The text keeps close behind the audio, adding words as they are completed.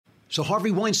So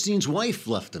Harvey Weinstein's wife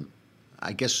left him.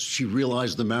 I guess she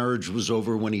realized the marriage was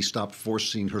over when he stopped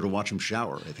forcing her to watch him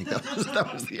shower. I think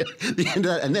that was the end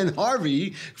of that. And then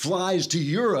Harvey flies to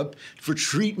Europe for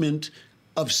treatment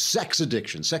of sex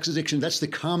addiction. Sex addiction, that's the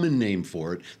common name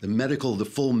for it. The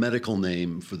full medical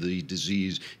name for the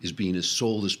disease is being a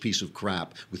soulless piece of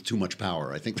crap with too much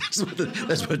power. I think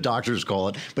that's what doctors call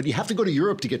it. But you have to go to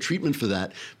Europe to get treatment for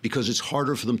that because it's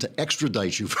harder for them to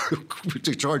extradite you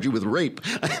to charge you with rape.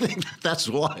 I think that's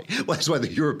why. That's why the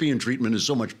European treatment is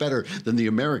so much better than the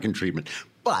American treatment.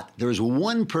 But there is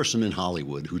one person in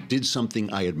Hollywood who did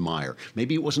something I admire.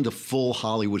 Maybe it wasn't a full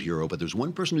Hollywood hero, but there's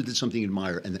one person who did something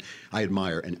I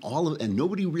admire, and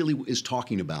nobody really is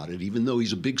talking about it, even though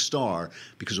he's a big star,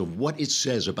 because of what it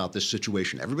says about this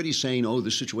situation. Everybody's saying, "Oh,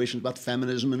 this situation is about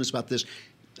feminism and it's about this."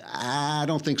 I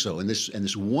don't think so. And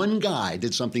this one guy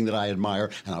did something that I admire,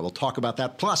 and I will talk about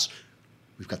that. Plus,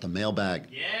 we've got the mailbag.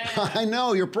 Yeah. I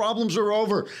know your problems are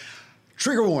over.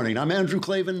 Trigger warning, I'm Andrew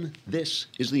Klavan. This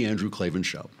is The Andrew Klavan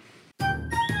Show. I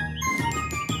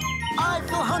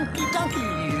feel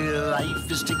hunky-dunky,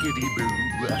 life is tickety-boo.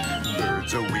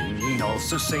 Birds are winging,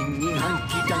 also singing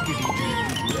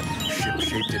hunky-dunky-doo.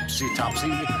 Ship-shape, tipsy-topsy,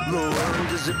 the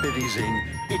world is zippity-zing.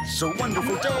 It's a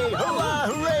wonderful day, hurrah,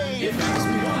 hooray! It makes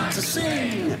me want to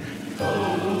sing.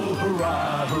 Oh,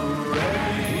 hurrah,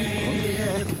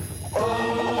 hooray!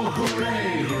 Oh,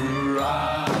 hooray,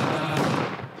 hurrah!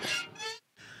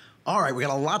 All right, we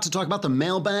got a lot to talk about. The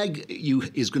mailbag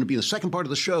is going to be the second part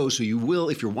of the show, so you will,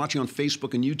 if you're watching on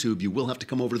Facebook and YouTube, you will have to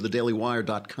come over to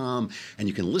thedailywire.com and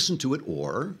you can listen to it,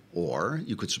 or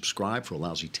you could subscribe for a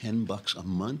lousy $10 a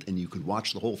month, and you could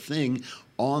watch the whole thing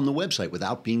on the website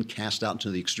without being cast out into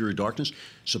the exterior darkness.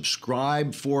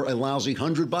 Subscribe for a lousy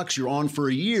 $100. You're on for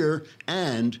a year,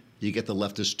 and you get the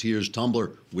Leftist Tears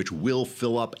tumbler, which will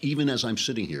fill up, even as I'm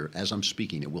sitting here, as I'm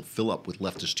speaking, it will fill up with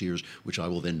Leftist Tears, which I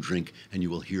will then drink, and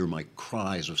you will hear my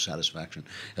cries of satisfaction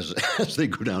as they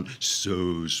go down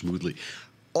so smoothly.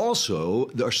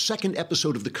 Also, our second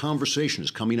episode of The Conversation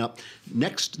is coming up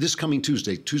this coming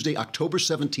Tuesday, October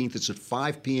 17th. It's at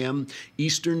 5 p.m.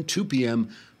 Eastern, 2 p.m.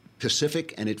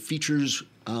 Pacific, and it features,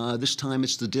 this time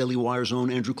it's the Daily Wire's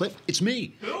own Andrew Klavan. It's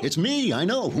me. Who? It's me. I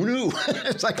know. Who knew?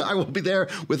 It's like I will be there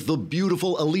with the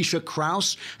beautiful Alicia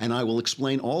Krause, and I will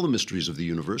explain all the mysteries of the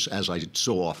universe, as I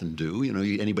so often do. You know,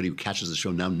 anybody who catches the show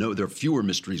now know there are fewer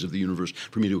mysteries of the universe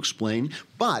for me to explain,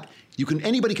 but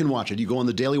anybody can watch it. You go on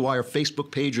the Daily Wire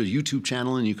Facebook page or YouTube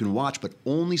channel and you can watch, but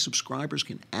only subscribers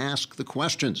can ask the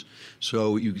questions.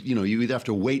 So you either have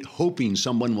to wait hoping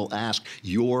someone will ask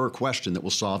your question that will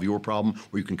solve your problem,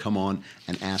 or you can come on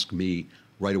and ask me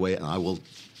right away, and I will,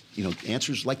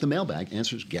 answers like the mailbag,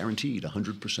 answers guaranteed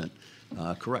 100%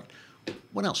 correct.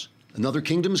 What else? Another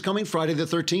Kingdom is coming, Friday the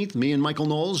 13th. Me and Michael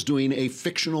Knowles doing a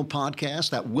fictional podcast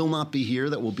that will not be here.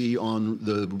 That will be on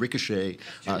the Ricochet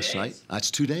site.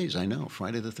 That's 2 days, I know.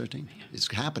 Friday the 13th. Man.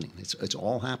 It's happening. It's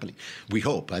all happening. We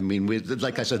hope. I mean,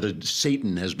 like I said,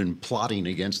 Satan has been plotting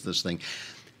against this thing.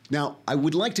 Now, I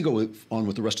would like to go on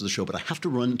with the rest of the show, but I have to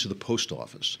run to the post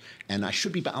office. And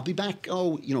I'll be back, I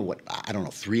don't know,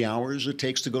 3 hours it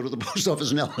takes to go to the post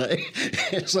office in L.A.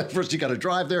 It's like first you got to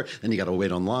drive there, then you got to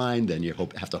wait online, then you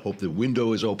have to hope the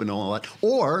window is open and all that.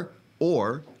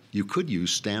 Or you could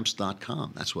use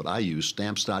Stamps.com. That's what I use.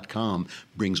 Stamps.com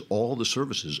brings all the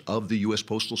services of the U.S.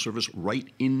 Postal Service right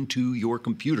into your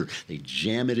computer. They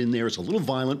jam it in there. It's a little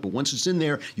violent, but once it's in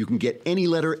there, you can get any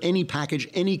letter, any package,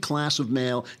 any class of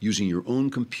mail using your own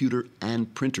computer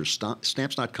and printer.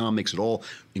 Stamps.com makes it all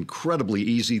incredibly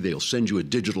easy. They'll send you a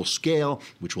digital scale,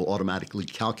 which will automatically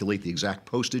calculate the exact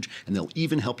postage, and they'll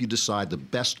even help you decide the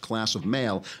best class of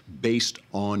mail based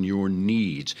on your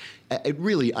needs.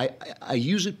 I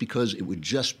use it because it would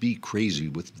just be crazy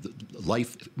with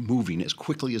life moving as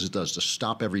quickly as it does to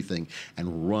stop everything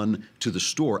and run to the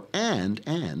store.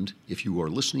 And if you are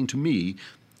listening to me,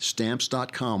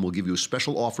 Stamps.com will give you a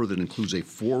special offer that includes a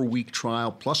 4-week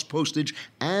trial plus postage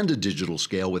and a digital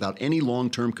scale without any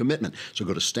long-term commitment. So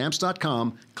go to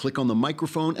Stamps.com, click on the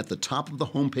microphone at the top of the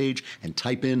homepage, and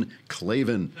type in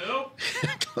Klavan. Nope.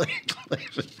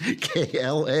 Klavan,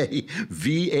 Klavan,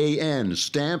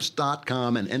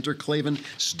 Stamps.com, and enter Klavan.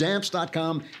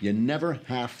 Stamps.com, you never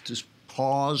have to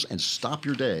pause and stop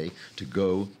your day to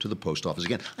go to the post office.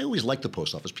 Again, I always like the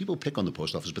post office. People pick on the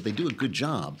post office, but they do a good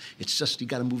job. It's just you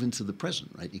got to move into the present,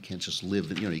 right? You can't just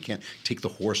live, you can't take the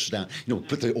horse down,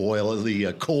 put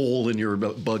the coal in your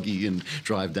buggy and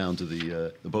drive down to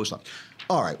the post office.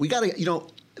 All right, we got to,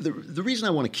 The reason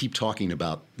I want to keep talking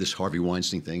about this Harvey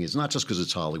Weinstein thing is not just because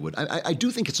it's Hollywood. I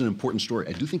do think it's an important story.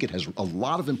 I do think it has a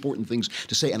lot of important things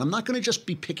to say. And I'm not going to just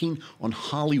be picking on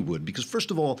Hollywood because,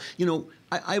 first of all,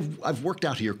 I've worked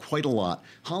out here quite a lot.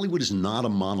 Hollywood is not a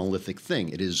monolithic thing.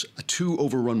 It is too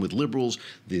overrun with liberals.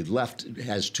 The left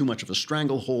has too much of a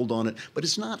stranglehold on it. But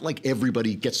it's not like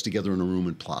everybody gets together in a room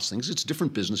and plots things. It's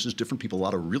different businesses, different people, a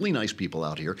lot of really nice people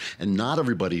out here. And not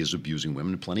everybody is abusing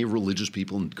women. Plenty of religious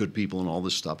people and good people and all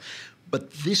this stuff. But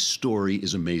this story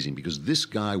is amazing because this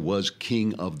guy was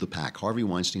king of the pack. Harvey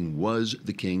Weinstein was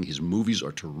the king. His movies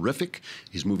are terrific.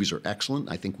 His movies are excellent.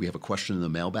 I think we have a question in the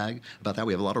mailbag about that.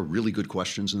 We have a lot of really good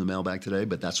questions in the mailbag today,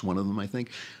 but that's one of them, I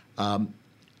think.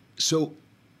 So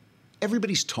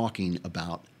everybody's talking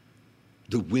about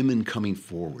the women coming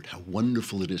forward, how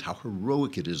wonderful it is, how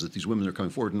heroic it is that these women are coming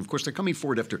forward. And of course, they're coming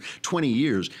forward after 20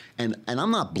 years. And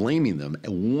I'm not blaming them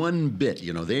one bit.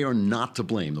 They are not to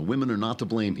blame. The women are not to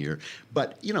blame here.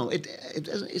 But,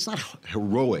 it's not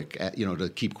heroic,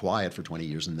 to keep quiet for 20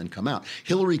 years and then come out.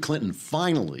 Hillary Clinton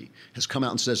finally has come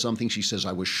out and said something. She says,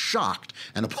 I was shocked.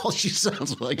 And she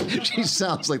sounds like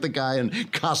the guy in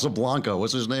Casablanca.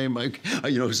 What's his name?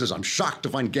 Who says, I'm shocked to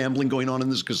find gambling going on in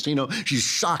this casino. She's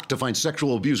shocked to find sexual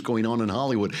abuse going on in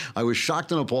Hollywood. I was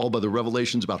shocked and appalled by the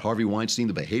revelations about Harvey Weinstein.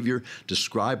 The behavior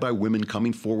described by women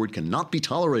coming forward cannot be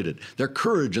tolerated. Their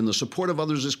courage and the support of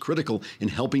others is critical in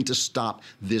helping to stop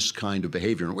this kind of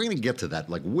behavior. And we're going to get to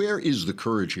that. Like, where is the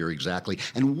courage here exactly?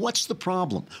 And what's the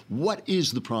problem? What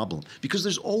is the problem? Because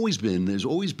there's always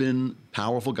been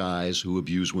powerful guys who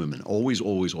abuse women. Always,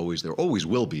 always, always. There always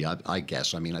will be, I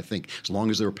guess. I think as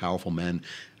long as there are powerful men,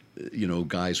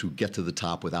 guys who get to the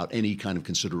top without any kind of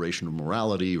consideration of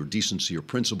morality or decency or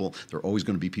principle. There are always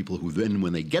going to be people who then,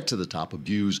 when they get to the top,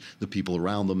 abuse the people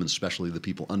around them, and especially the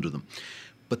people under them.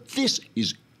 But this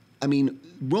is,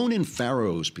 Ronan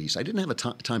Farrow's piece, I didn't have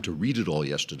time to read it all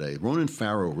yesterday. Ronan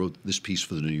Farrow wrote this piece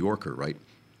for The New Yorker, right?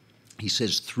 He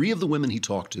says 3 of the women he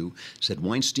talked to said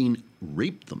Weinstein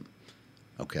raped them.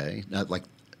 Okay? Not like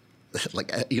as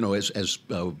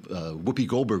Whoopi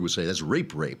Goldberg would say, that's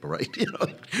rape, right?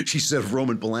 She said of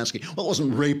Roman Polanski, well, it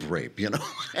wasn't rape.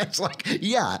 It's like,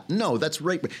 yeah, no, that's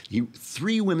rape.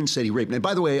 3 women said he raped. And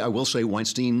by the way, I will say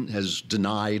Weinstein has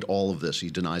denied all of this. He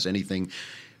denies anything.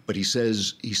 But he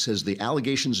says the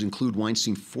allegations include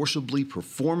Weinstein forcibly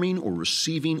performing or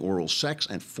receiving oral sex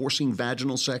and forcing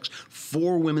vaginal sex.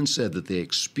 4 women said that they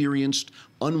experienced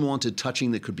unwanted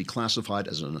touching that could be classified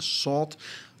as an assault.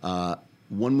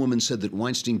 One woman said that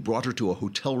Weinstein brought her to a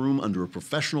hotel room under a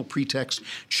professional pretext,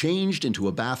 changed into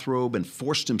a bathrobe, and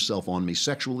forced himself on me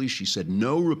sexually. She said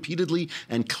no repeatedly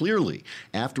and clearly.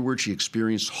 Afterward, she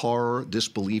experienced horror,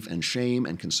 disbelief, and shame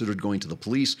and considered going to the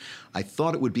police. I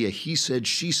thought it would be a he said,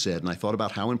 she said, and I thought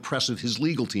about how impressive his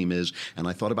legal team is, and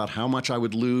I thought about how much I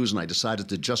would lose, and I decided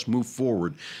to just move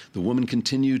forward. The woman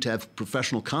continued to have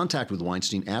professional contact with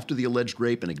Weinstein after the alleged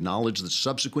rape and acknowledged that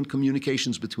subsequent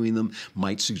communications between them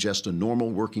might suggest a normal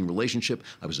working relationship.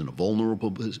 I was in a vulnerable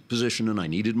position and I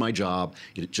needed my job.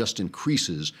 It just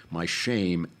increases my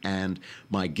shame and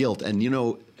my guilt. And,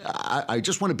 I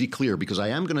just want to be clear because I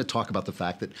am going to talk about the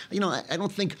fact that,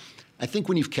 I think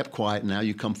when you've kept quiet and now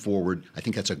you come forward, I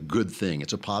think that's a good thing.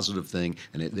 It's a positive thing.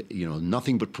 And,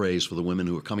 nothing but praise for the women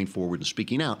who are coming forward and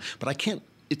speaking out. But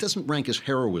it doesn't rank as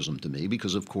heroism to me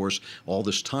because, of course, all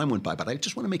this time went by. But I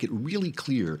just want to make it really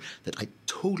clear that I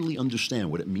totally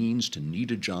understand what it means to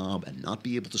need a job and not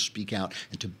be able to speak out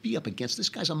and to be up against this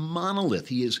guy's a monolith.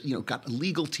 He is, got a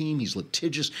legal team. He's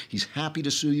litigious. He's happy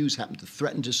to sue you. He's happy to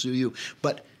threaten to sue you.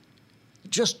 But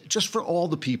just for all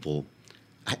the people,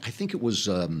 I think it was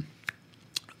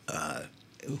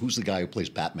who's the guy who plays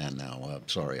Batman now?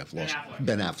 Sorry, I've lost.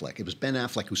 Ben Affleck. It was Ben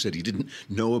Affleck who said he didn't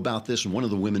know about this, and one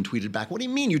of the women tweeted back, "What do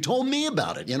you mean? You told me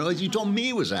about it. You told me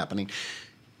it was happening."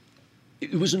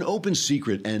 It was an open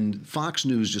secret, and Fox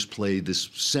News just played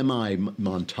this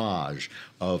semi-montage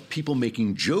of people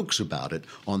making jokes about it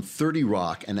on 30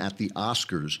 Rock and at the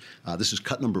Oscars. This is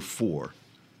cut number 4.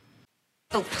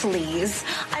 Oh, please.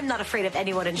 I'm not afraid of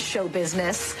anyone in show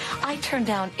business. I turned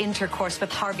down intercourse with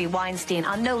Harvey Weinstein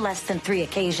on no less than 3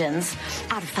 occasions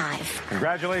out of 5.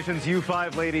 Congratulations, you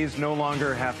 5 ladies no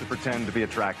longer have to pretend to be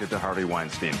attracted to Harvey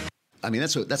Weinstein.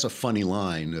 That's a funny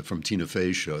line from Tina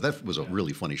Fey's show. That was a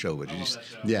really funny show.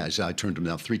 Yeah, so I turned him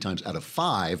down 3 times out of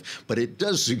 5, but it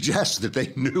does suggest that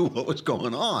they knew what was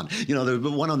going on. The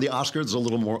one on the Oscars is a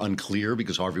little more unclear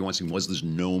because Harvey Weinstein was this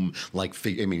gnome-like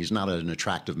figure. He's not an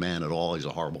attractive man at all. He's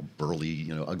a horrible,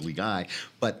 burly, ugly guy.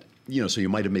 But so you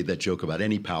might have made that joke about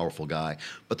any powerful guy.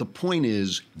 But the point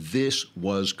is, this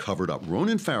was covered up.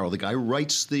 Ronan Farrow, the guy who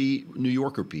writes the New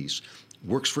Yorker piece,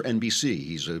 works for NBC.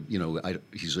 He's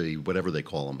he's a whatever they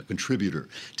call him, a contributor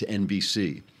to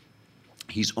NBC.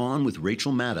 He's on with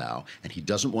Rachel Maddow, and he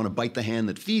doesn't want to bite the hand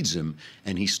that feeds him.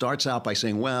 And he starts out by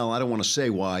saying, well, I don't want to say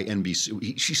why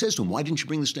NBC. She says to him, why didn't you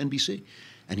bring this to NBC?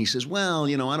 And he says, well,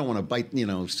 I don't want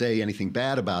to say anything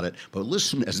bad about it. But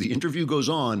listen, as the interview goes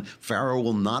on, Farrow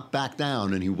will not back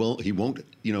down, and he won't,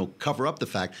 cover up the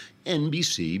fact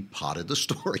NBC potted the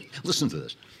story. Listen to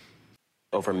this.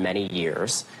 Over many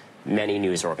years, many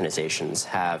news organizations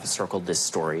have circled this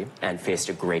story and faced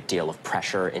a great deal of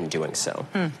pressure in doing so.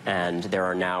 And there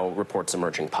are now reports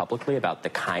emerging publicly about the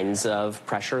kinds of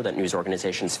pressure that news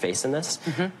organizations face in this.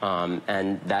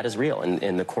 And that is real.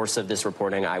 In the course of this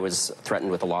reporting, I was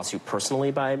threatened with a lawsuit personally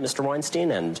by Mr.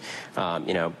 Weinstein. And,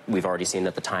 we've already seen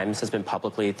that the Times has been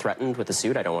publicly threatened with a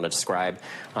suit. I don't want to describe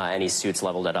any suits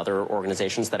leveled at other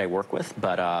organizations that I work with,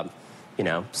 but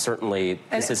certainly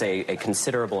this is a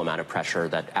considerable amount of pressure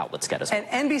that outlets get as well.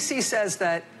 And NBC says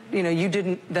that,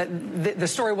 the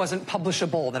story wasn't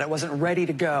publishable, that it wasn't ready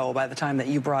to go by the time that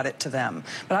you brought it to them.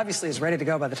 But obviously it's ready to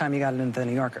go by the time you got it into the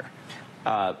New Yorker.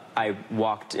 I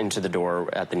walked into the door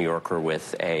at the New Yorker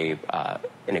with an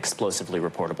explosively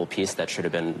reportable piece that should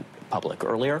have been public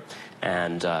earlier,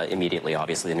 and immediately,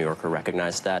 obviously, the New Yorker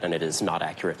recognized that, and it is not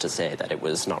accurate to say that it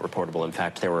was not reportable. In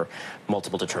fact, there were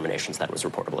multiple determinations that it was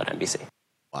reportable at NBC.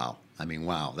 Wow.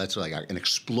 Wow. That's like an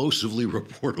explosively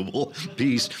reportable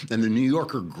piece. And the New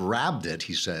Yorker grabbed it,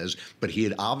 he says, but he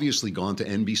had obviously gone to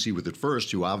NBC with it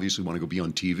first, who obviously want to go be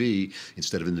on TV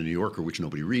instead of in the New Yorker, which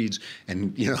nobody reads.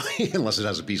 And, unless it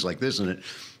has a piece like this in it,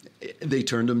 they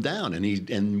turned him down.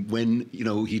 And when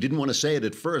he didn't want to say it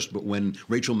at first, but when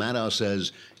Rachel Maddow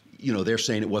says, they're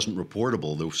saying it wasn't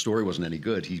reportable, the story wasn't any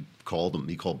good, he called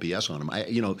BS on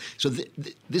him. So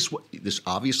this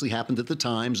obviously happened at the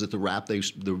Times, that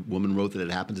the woman wrote that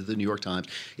it happened at the New York Times.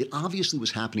 It obviously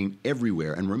was happening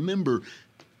everywhere. And remember,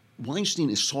 Weinstein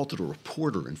assaulted a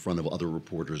reporter in front of other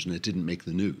reporters, and it didn't make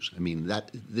the news.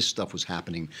 This stuff was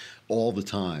happening all the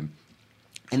time.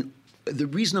 And the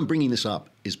reason I'm bringing this up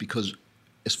is because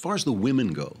as far as the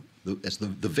women go, as the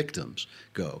victims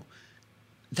go,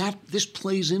 this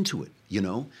plays into it,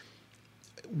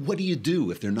 What do you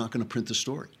do if they're not going to print the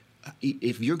story?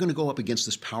 If you're going to go up against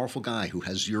this powerful guy who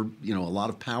has a lot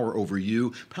of power over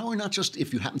you, power not just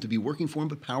if you happen to be working for him,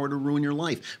 but power to ruin your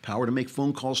life, power to make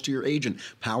phone calls to your agent,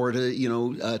 power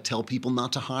to, tell people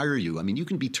not to hire you. You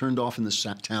can be turned off in this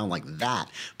town like that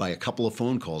by a couple of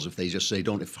phone calls if they just say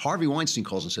don't. If Harvey Weinstein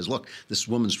calls and says, look, this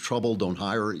woman's trouble, don't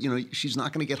hire her, she's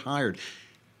not going to get hired.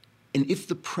 And if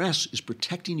the press is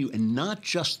protecting you, and not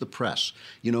just the press,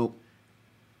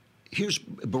 here's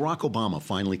Barack Obama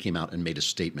finally came out and made a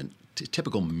statement,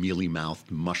 typical mealy-mouthed,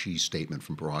 mushy statement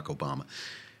from Barack Obama.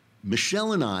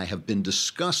 Michelle and I have been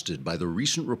disgusted by the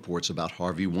recent reports about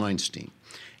Harvey Weinstein.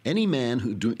 Any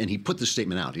man and he put this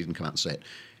statement out, he didn't come out and say it.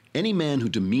 Any man who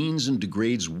demeans and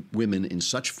degrades women in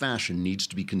such fashion needs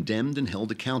to be condemned and held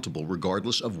accountable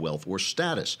regardless of wealth or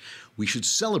status. We should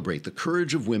celebrate the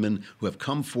courage of women who have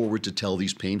come forward to tell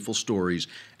these painful stories,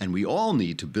 and we all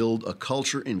need to build a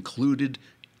culture including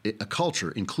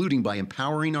by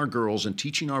empowering our girls and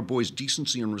teaching our boys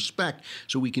decency and respect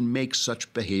so we can make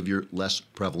such behavior less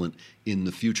prevalent in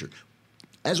the future.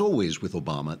 As always with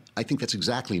Obama, I think that's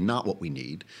exactly not what we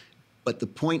need. But the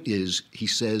point is, he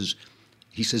says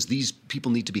these people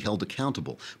need to be held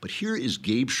accountable. But here is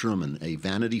Gabe Sherman, a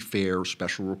Vanity Fair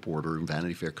special reporter in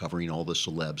Vanity Fair covering all the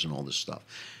celebs and all this stuff,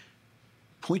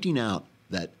 pointing out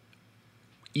that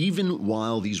even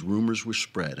while these rumors were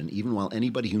spread, and even while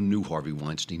anybody who knew Harvey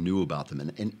Weinstein knew about them,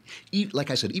 and like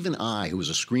I said, even I, who was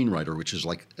a screenwriter, which is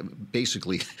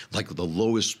basically the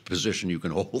lowest position you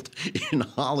can hold in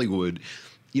Hollywood,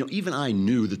 even I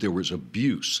knew that there was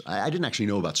abuse. I didn't actually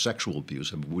know about sexual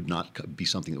abuse. It would not be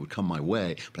something that would come my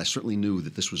way, but I certainly knew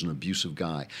that this was an abusive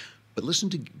guy. But listen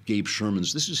to Gabe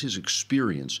Sherman's, this is his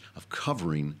experience of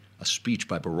covering a speech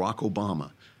by Barack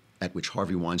Obama at which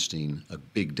Harvey Weinstein, a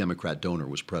big Democrat donor,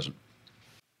 was present.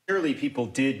 Clearly, people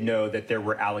did know that there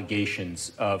were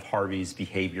allegations of Harvey's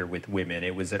behavior with women.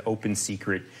 It was an open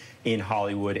secret in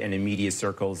Hollywood and in media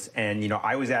circles. And,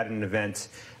 I was at an event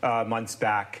months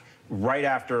back right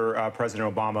after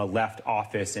President Obama left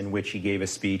office, in which he gave a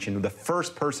speech. And the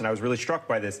first person, I was really struck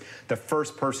by this, the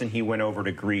first person he went over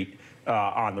to greet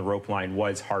on the rope line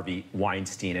was Harvey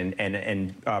Weinstein.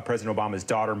 And President Obama's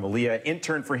daughter, Malia,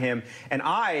 interned for him. And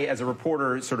I, as a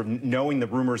reporter, sort of knowing the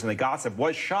rumors and the gossip,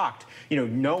 was shocked,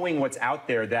 knowing what's out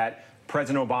there, that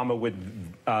President Obama would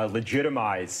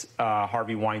legitimize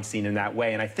Harvey Weinstein in that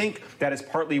way. And I think that is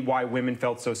partly why women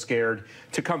felt so scared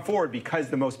to come forward, because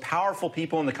the most powerful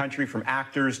people in the country, from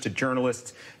actors to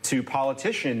journalists to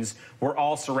politicians, were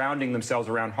all surrounding themselves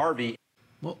around Harvey.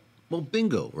 Well,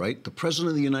 bingo, right? The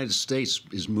president of the United States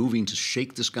is moving to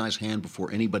shake this guy's hand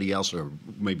before anybody else, or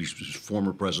maybe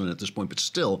former president at this point, but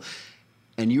still.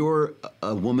 And you're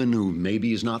a woman who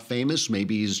maybe is not famous,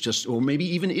 maybe is just, or maybe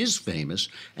even is famous,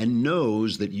 and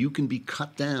knows that you can be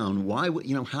cut down. Why would,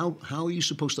 how are you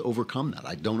supposed to overcome that?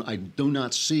 I do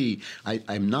not see,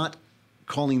 I'm not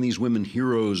calling these women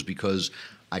heroes because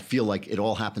I feel like it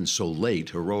all happened so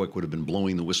late. Heroic would have been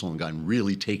blowing the whistle and gotten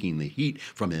really taking the heat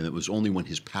from him. It was only when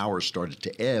his power started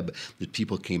to ebb that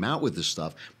people came out with this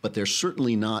stuff. But they're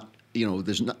certainly not,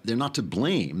 they're not to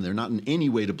blame. They're not in any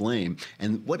way to blame.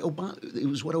 And it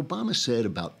was what Obama said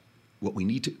about what we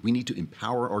need to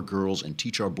empower our girls and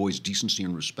teach our boys decency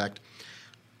and respect.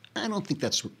 I don't think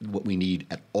that's what we need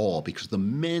at all, because the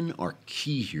men are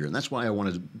key here. And that's why I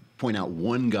wanted to point out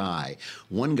one guy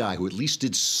who at least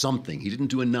did something. He didn't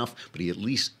do enough, but he at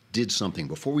least did something.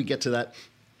 Before we get to that,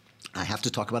 I have to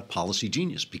talk about Policy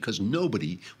Genius, because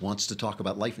nobody wants to talk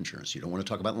about life insurance. You don't want to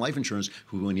talk about life insurance.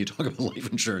 When you talk about life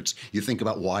insurance, you think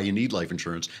about why you need life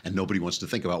insurance, and nobody wants to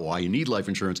think about why you need life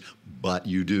insurance, but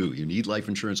you do. You need life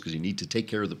insurance because you need to take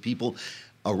care of the people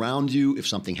around you if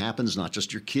something happens, not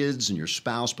just your kids and your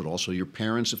spouse, but also your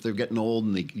parents if they're getting old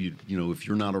and if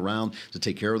you're not around to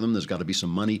take care of them, there's got to be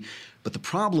some money. But the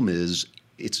problem is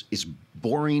it's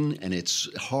boring and it's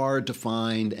hard to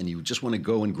find, and you just want to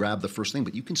go and grab the first thing.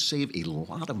 But you can save a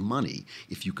lot of money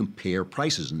if you compare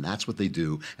prices, and that's what they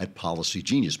do at Policy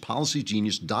Genius.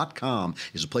 PolicyGenius.com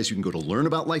is a place you can go to learn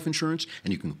about life insurance,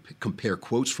 and you can compare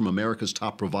quotes from America's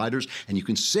top providers, and you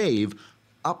can save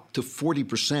up to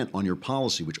 40% on your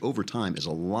policy, which over time is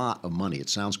a lot of money. It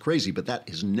sounds crazy, but that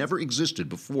has never existed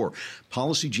before.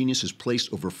 Policy Genius has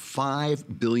placed over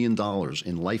 $5 billion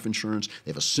in life insurance. They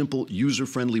have a simple,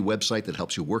 user-friendly website that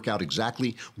helps you work out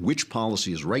exactly which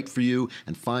policy is right for you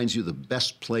and finds you the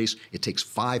best place. It takes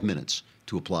 5 minutes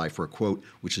to apply for a quote,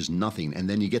 which is nothing. And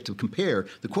then you get to compare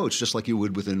the quotes just like you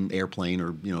would with an airplane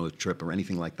or a trip or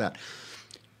anything like that.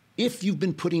 If you've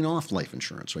been putting off life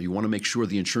insurance, or you want to make sure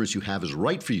the insurance you have is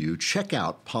right for you, check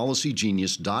out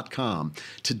PolicyGenius.com.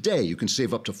 Today, you can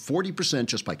save up to 40%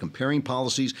 just by comparing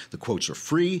policies. The quotes are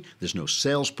free, there's no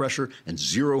sales pressure, and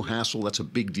zero hassle. That's a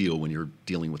big deal when you're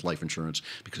dealing with life insurance,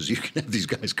 because you can have these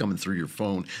guys coming through your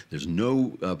phone. There's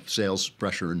no sales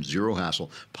pressure and zero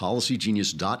hassle.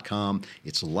 PolicyGenius.com.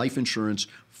 It's life insurance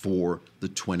for the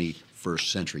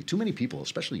 21st century. Too many people,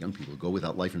 especially young people, go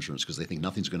without life insurance because they think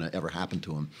nothing's going to ever happen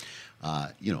to them.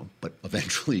 But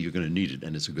eventually you're going to need it,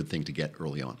 and it's a good thing to get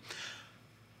early on.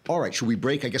 All right, should we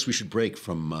break? I guess we should break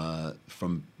from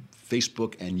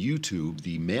Facebook and YouTube.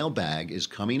 The mailbag is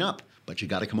coming up, but you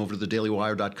got to come over to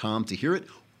thedailywire.com to hear it.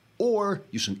 Or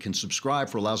you can subscribe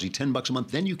for a lousy $10 a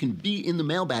month. Then you can be in the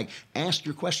mailbag, ask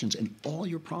your questions, and all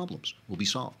your problems will be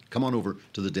solved. Come on over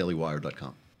to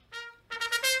thedailywire.com.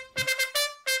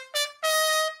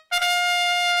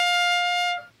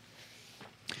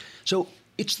 So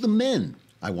it's the men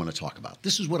I want to talk about.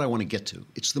 This is what I want to get to.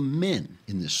 It's the men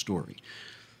in this story.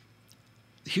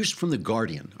 Here's from The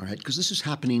Guardian, all right, because this is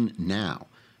happening now.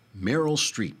 Meryl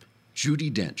Streep, Judi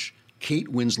Dench,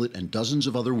 Kate Winslet, and dozens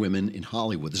of other women in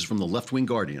Hollywood, this is from the left-wing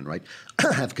Guardian, right,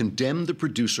 have condemned the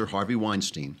producer Harvey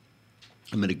Weinstein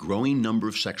amid a growing number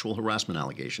of sexual harassment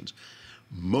allegations.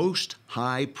 Most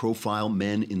high-profile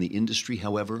men in the industry,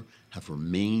 however, have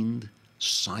remained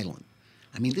silent.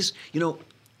 I mean, this,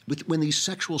 when these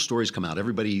sexual stories come out,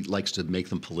 everybody likes to make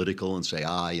them political and say,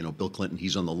 Bill Clinton,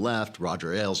 he's on the left,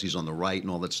 Roger Ailes, he's on the right, and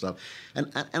all that stuff.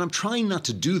 And I'm trying not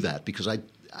to do that, because I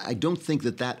don't think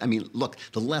look,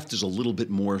 the left is a little bit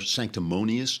more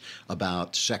sanctimonious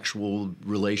about sexual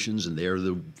relations, and they're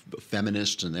the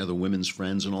feminists, and they're the women's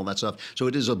friends and all that stuff. So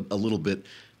it is a little bit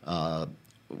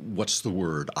what's the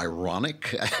word?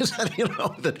 Ironic,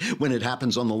 that when it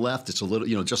happens on the left, it's a little,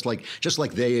 just like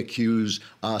they accuse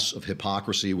us of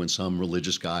hypocrisy when some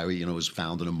religious guy, is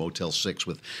found in a Motel 6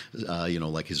 with,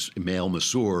 like his male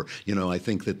masseur. I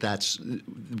think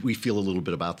we feel a little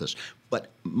bit about this. But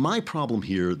my problem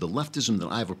here, the leftism that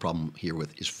I have a problem here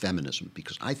with, is feminism,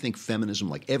 because I think feminism,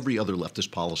 like every other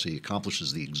leftist policy,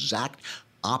 accomplishes the exact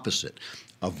opposite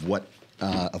of what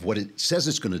it says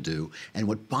it's going to do. And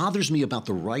what bothers me about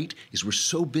the right is we're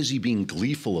so busy being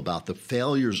gleeful about the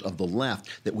failures of the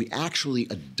left that we actually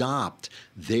adopt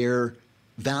their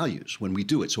values when we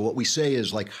do it. So what we say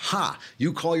is like, ha,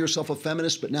 you call yourself a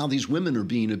feminist, but now these women are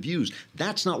being abused.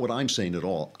 That's not what I'm saying at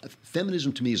all.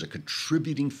 Feminism to me is a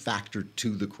contributing factor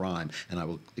to the crime, and I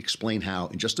will explain how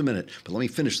in just a minute. But let me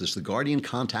finish this. The Guardian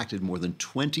contacted more than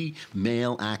 20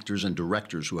 male actors and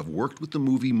directors who have worked with the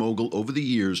movie mogul over the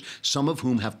years, some of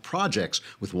whom have projects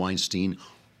with Weinstein.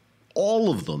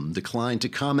 All of them declined to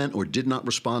comment or did not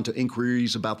respond to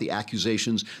inquiries about the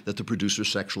accusations that the producer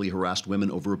sexually harassed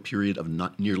women over a period of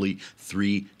nearly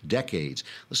 3 decades.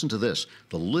 Listen to this.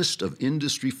 The list of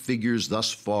industry figures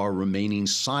thus far remaining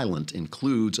silent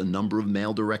includes a number of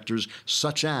male directors,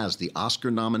 such as the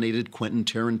Oscar-nominated Quentin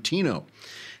Tarantino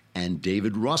and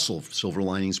David Russell, Silver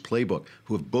Linings Playbook,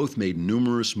 who have both made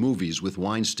numerous movies with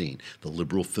Weinstein. The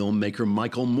liberal filmmaker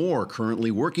Michael Moore,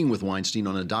 currently working with Weinstein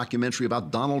on a documentary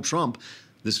about Donald Trump.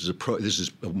 This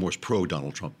is a more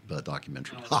pro-Donald Trump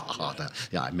documentary.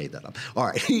 Yeah, I made that up. All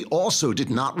right. He also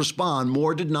did not respond.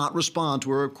 Moore did not respond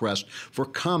to a request for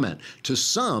comment. To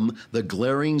some, the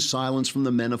glaring silence from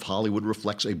the men of Hollywood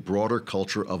reflects a broader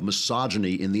culture of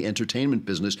misogyny in the entertainment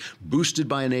business, boosted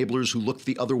by enablers who looked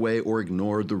the other way or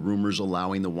ignored the rumors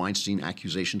allowing the Weinstein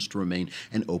accusations to remain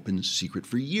an open secret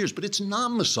for years. But it's not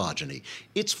misogyny.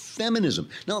 It's feminism.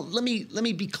 Now, let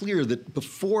me be clear that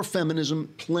before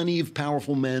feminism, plenty of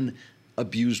powerful men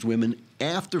abused women.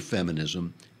 After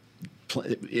feminism,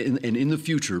 and in the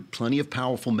future, plenty of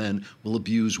powerful men will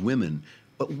abuse women.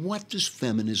 But what does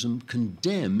feminism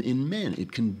condemn in men?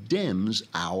 It condemns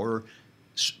our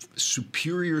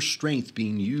superior strength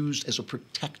being used as a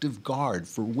protective guard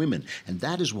for women. And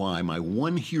that is why my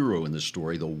one hero in this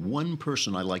story, the one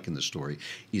person I like in this story,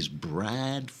 is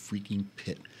Brad freaking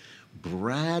Pitt.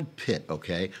 Brad Pitt,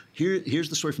 okay? Here's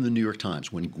the story from the New York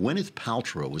Times. When Gwyneth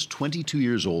Paltrow was 22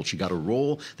 years old, she got a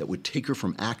role that would take her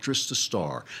from actress to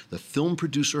star. The film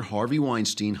producer Harvey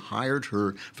Weinstein hired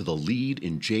her for the lead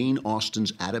in the Jane Austen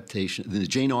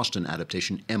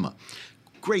adaptation, Emma.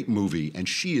 Great movie, and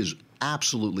she is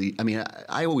absolutely, I mean,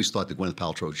 I always thought that Gwyneth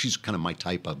Paltrow, she's kind of my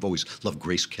type. I've always loved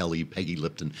Grace Kelly, Peggy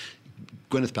Lipton.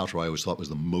 Gwyneth Paltrow I always thought was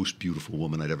the most beautiful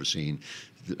woman I'd ever seen.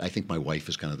 I think my wife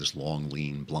is kind of this long,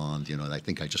 lean blonde, you know, and I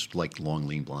think I just like long,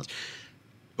 lean blondes.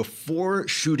 Before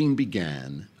shooting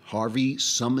began, Harvey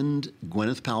summoned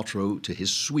Gwyneth Paltrow to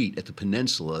his suite at the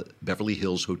Peninsula Beverly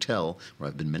Hills Hotel, where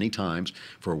I've been many times,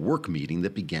 for a work meeting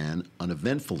that began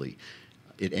uneventfully.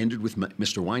 It ended with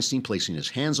Mr. Weinstein placing his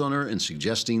hands on her and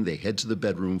suggesting they head to the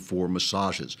bedroom for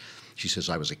massages. She says,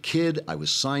 I was a kid, I was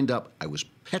signed up, I was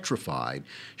petrified,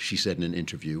 she said in an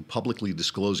interview, publicly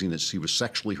disclosing that she was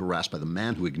sexually harassed by the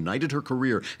man who ignited her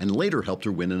career and later helped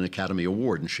her win an Academy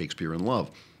Award in Shakespeare in Love.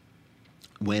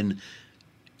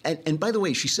 And by the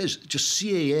way, she says just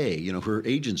CAA, you know, her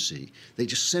agency, they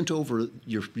just sent over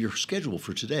your schedule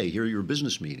for today. Here are your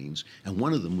business meetings. And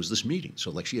one of them was this meeting.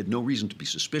 So like she had no reason to be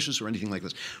suspicious or anything like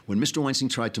this. When Mr. Weinstein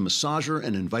tried to massage her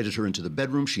and invited her into the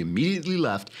bedroom, she immediately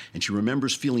left. And she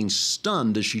remembers feeling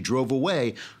stunned as she drove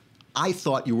away. I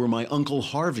thought you were my Uncle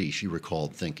Harvey, she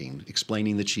recalled thinking,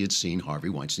 explaining that she had seen Harvey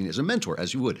Weinstein as a mentor,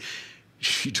 as you would.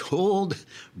 She told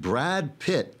Brad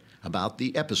Pitt about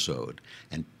the episode.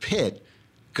 And Pitt,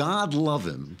 God love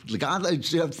him. God,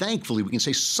 thankfully, we can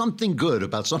say something good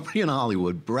about somebody in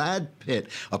Hollywood. Brad Pitt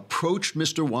approached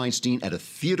Mr. Weinstein at a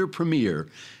theater premiere.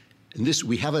 And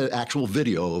we have an actual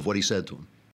video of what he said to him.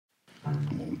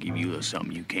 I'm gonna give you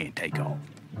something you can't take off.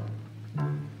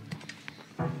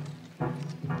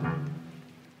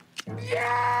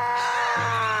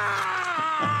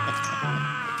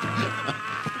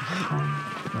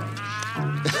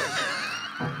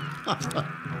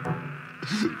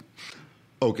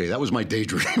 Okay, that was my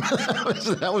daydream.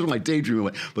 that was my daydream.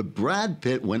 But Brad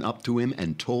Pitt went up to him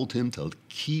and told him to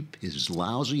keep his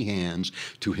lousy hands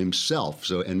to himself.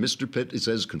 And Mr. Pitt, it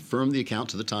says, confirmed the account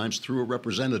to the Times through a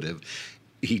representative.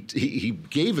 He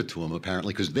gave it to him,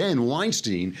 apparently, because then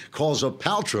Weinstein calls up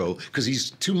Paltrow, because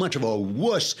he's too much of a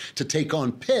wuss to take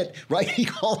on Pitt, right? He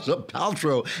calls up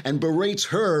Paltrow and berates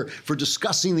her for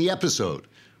discussing the episode.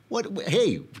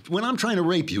 Hey, when I'm trying to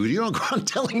rape you, you don't go on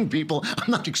telling people.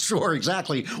 I'm not sure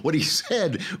exactly what he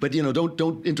said, but, you know,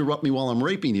 don't interrupt me while I'm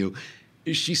raping you.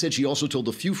 She said she also told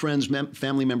a few friends,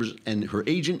 family members, and her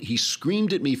agent. He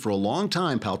screamed at me for a long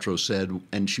time, Paltrow said,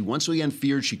 and she once again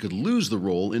feared she could lose the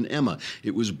role in Emma.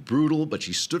 It was brutal, but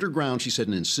she stood her ground, she said,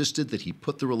 and insisted that he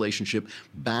put the relationship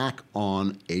back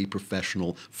on a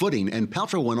professional footing. And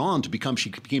Paltrow went on to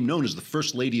she became known as the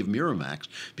First Lady of Miramax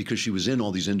because she was in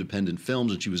all these independent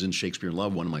films, and she was in Shakespeare in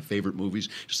Love, one of my favorite movies,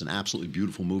 just an absolutely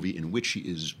beautiful movie in which she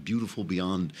is beautiful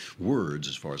beyond words,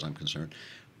 as far as I'm concerned.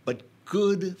 But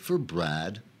good for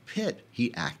Brad Pitt,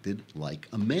 he acted like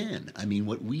a man. I mean,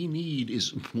 what we need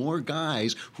is more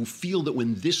guys who feel that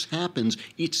when this happens,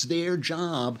 it's their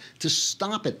job to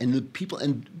stop it. And the people,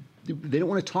 and they don't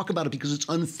want to talk about it because it's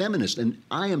unfeminist. And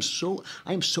I am so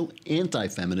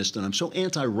anti-feminist, and I'm so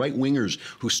anti-right-wingers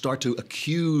who start to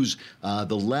accuse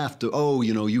the left of, oh,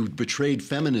 you know, you betrayed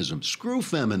feminism. Screw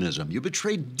feminism. You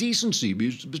betrayed decency.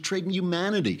 You betrayed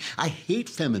humanity. I hate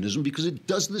feminism because it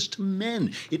does this to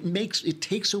men. It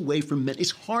takes away from men.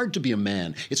 It's hard to be a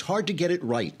man. It's hard to get it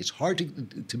right. It's hard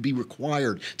to be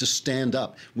required to stand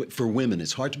up for women.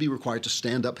 It's hard to be required to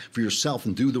stand up for yourself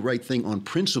and do the right thing on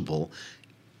principle.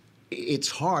 It's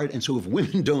hard, and so if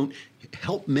women don't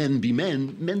help men be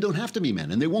men, men don't have to be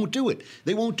men, and they won't do it.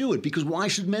 They won't do it because why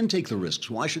should men take the risks?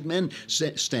 Why should men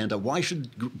stand up? Why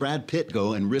should Brad Pitt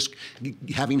go and risk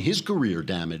having his career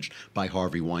damaged by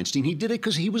Harvey Weinstein? He did it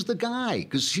because he was the guy,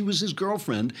 because she was his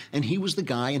girlfriend, and he was the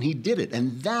guy, and he did it.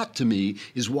 And that, to me,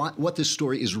 is what this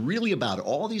story is really about.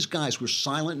 All these guys who are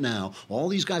silent now, all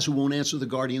these guys who won't answer the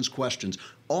Guardian's questions,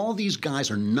 all these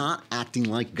guys are not acting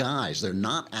like guys. They're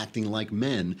not acting like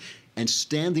men and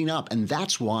standing up. And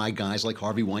that's why guys like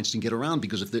Harvey Weinstein get around,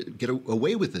 because if they get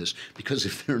away with this, because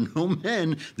if there are no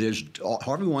men,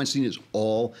 Harvey Weinstein is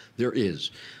all there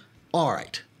is. All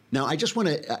right. Now, I just want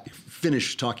to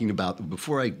finish talking about,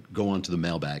 before I go on to the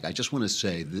mailbag, I just want to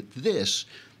say that this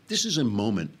is a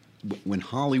moment when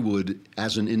Hollywood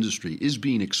as an industry is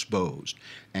being exposed.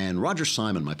 And Roger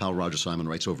Simon, my pal Roger Simon,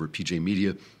 writes over at PJ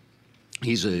Media.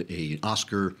 He's an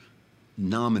Oscar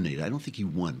nominated. I don't think he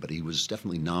won, but he was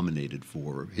definitely nominated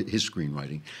for his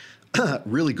screenwriting.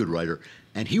 Really good writer.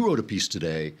 And he wrote a piece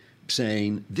today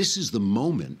saying this is the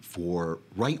moment for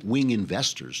right-wing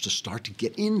investors to start to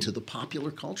get into the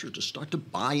popular culture, to start to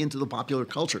buy into the popular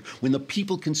culture, when the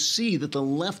people can see that the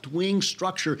left-wing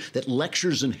structure that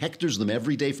lectures and hectors them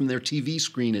every day from their TV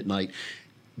screen at night,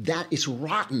 that it's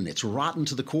rotten. It's rotten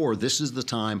to the core. This is the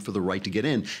time for the right to get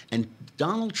in. And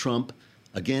Donald Trump,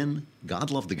 again, God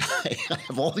love the guy. I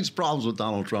have all these problems with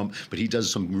Donald Trump, but he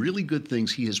does some really good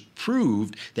things. He has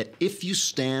proved that if you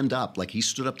stand up, like he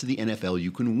stood up to the NFL,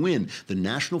 you can win. The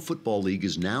National Football League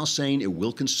is now saying it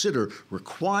will consider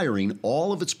requiring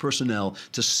all of its personnel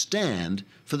to stand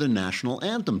for the national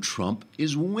anthem. Trump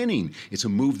is winning. It's a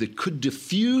move that could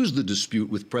diffuse the dispute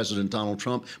with President Donald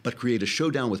Trump, but create a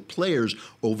showdown with players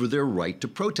over their right to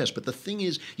protest. But the thing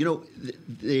is, you know,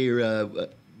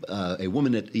 a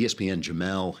woman at ESPN,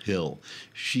 Jamal Hill,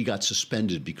 she got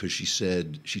suspended because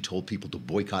she told people to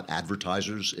boycott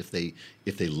advertisers if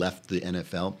they left the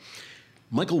NFL.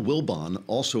 Michael Wilbon,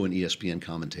 also an ESPN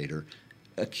commentator,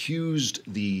 accused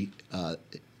the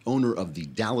owner of the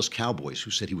Dallas Cowboys,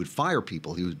 who said he would fire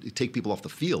people. He would take people off the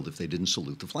field if they didn't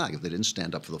salute the flag, if they didn't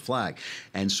stand up for the flag.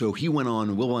 And so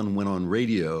Wilbon went on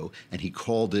radio, and he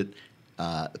called it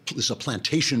it's a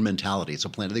plantation mentality.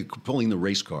 They're pulling the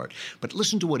race card. But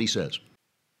listen to what he says.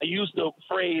 I use the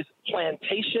phrase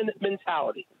plantation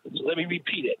mentality. So let me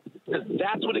repeat it, because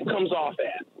that's what it comes off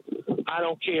as. I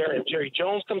don't care if Jerry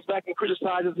Jones comes back and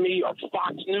criticizes me, or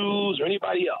Fox News, or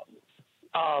anybody else.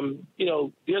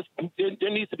 There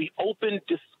needs to be open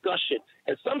discussion,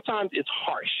 and sometimes it's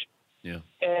harsh. Yeah.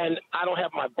 And I don't have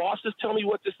my bosses tell me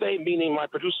what to say, meaning my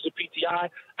producers at PTI.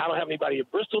 I don't have anybody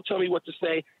at Bristol tell me what to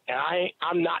say, and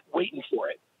I'm not waiting for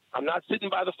it. I'm not sitting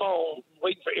by the phone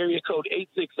waiting for area code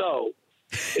 860.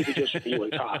 It's just for you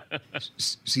and Todd.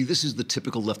 See, this is the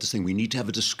typical leftist thing. We need to have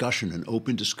a discussion, an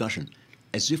open discussion.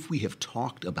 As if we have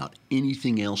talked about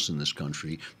anything else in this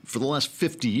country for the last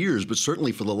 50 years, but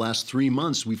certainly for the last 3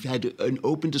 months, we've had an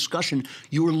open discussion.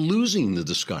 You're losing the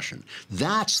discussion.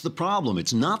 That's the problem.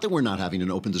 It's not that we're not having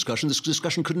an open discussion. This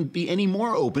discussion couldn't be any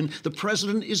more open. The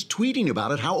president is tweeting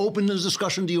about it. How open a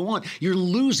discussion do you want? You're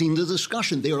losing the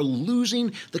discussion. They are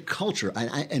losing the culture.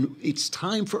 And it's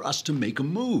time for us to make a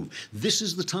move. This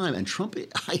is the time. And Trump,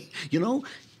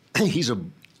 he's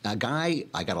a guy,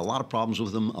 I got a lot of problems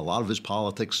with him. A lot of his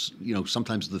politics,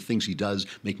 sometimes the things he does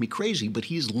make me crazy, but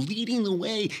he is leading the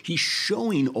way. He's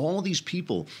showing all these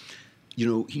people,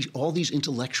 all these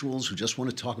intellectuals who just want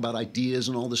to talk about ideas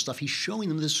and all this stuff. He's showing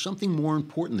them there's something more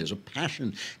important. There's a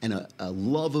passion and a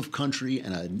love of country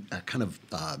and a kind of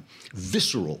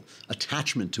visceral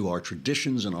attachment to our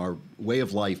traditions and our way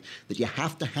of life that you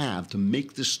have to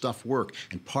make this stuff work.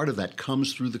 And part of that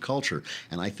comes through the culture.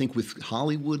 And I think with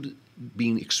Hollywood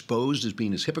being exposed as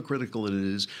being as hypocritical as it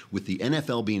is, with the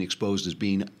NFL being exposed as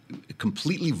being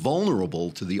completely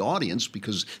vulnerable to the audience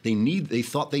because they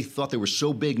thought they were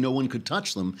so big no one could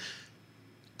touch them.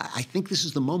 I think this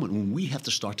is the moment when we have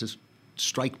to start to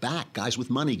strike back. Guys with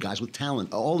money, guys with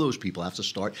talent, all those people have to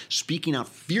start speaking out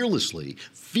fearlessly,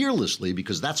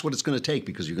 because that's what it's going to take,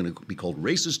 because you're going to be called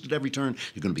racist at every turn.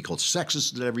 You're going to be called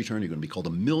sexist at every turn. You're going to be called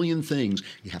a million things.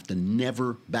 You have to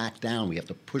never back down. We have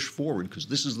to push forward, because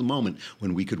this is the moment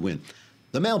when we could win.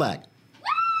 The mailbag.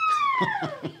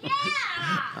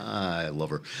 I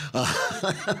love her.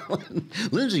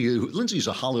 Lindsay's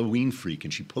a Halloween freak,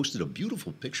 and she posted a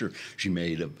beautiful picture she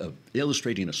made of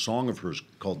illustrating a song of hers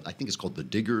called, I think it's called "The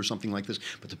Digger" or something like this.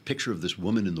 But the picture of this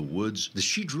woman in the woods that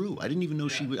she drew, I didn't even know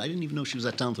she was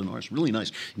that talented an artist. Really nice.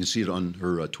 You can see it on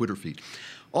her Twitter feed.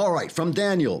 All right, from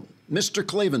Daniel, Mr.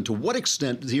 Clavin. To what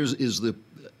extent? Here's the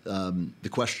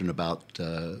question about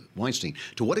Weinstein.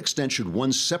 To what extent should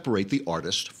one separate the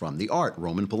artist from the art?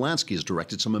 Roman Polanski has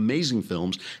directed some amazing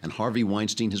films, and Harvey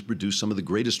Weinstein has produced some of the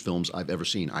greatest films I've ever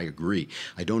seen. I agree.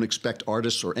 I don't expect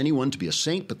artists or anyone to be a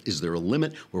saint, but is there a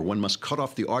limit where one must cut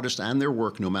off the artist and their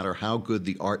work no matter how good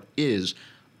the art is?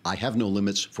 I have no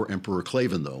limits for Emperor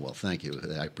Clavin, though. Well, thank you.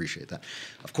 I appreciate that.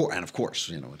 Of course,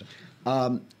 you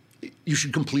know. You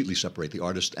should completely separate the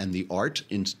artist and the art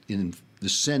in the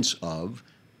sense of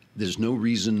there's no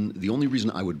reason, the only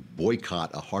reason I would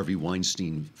boycott a Harvey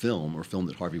Weinstein film or film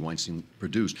that Harvey Weinstein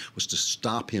produced was to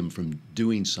stop him from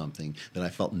doing something that I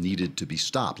felt needed to be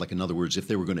stopped. Like, in other words, if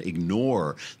they were going to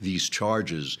ignore these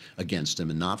charges against him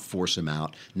and not force him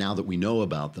out, now that we know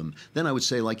about them, then I would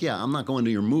say, like, yeah, I'm not going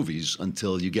to your movies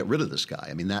until you get rid of this guy.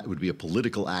 I mean, that would be a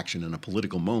political action and a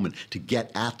political moment to get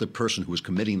at the person who was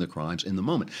committing the crimes in the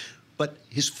moment. But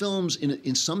his films,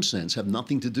 in some sense, have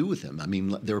nothing to do with him. I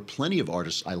mean, there are plenty of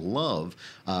artists I love.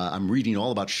 I'm reading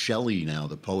all about Shelley now,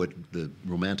 the poet, the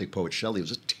romantic poet Shelley. He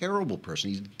was a terrible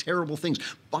person. He did terrible things.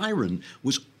 Byron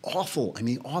was awful. I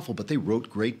mean, awful, but they wrote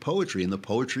great poetry, and the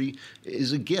poetry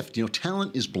is a gift. You know,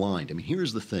 talent is blind. I mean,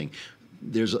 here's the thing.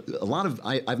 There's a lot of,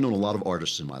 I've known a lot of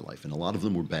artists in my life, and a lot of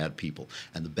them were bad people.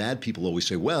 And the bad people always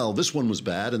say, well, this one was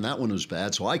bad and that one was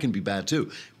bad, so I can be bad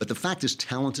too. But the fact is,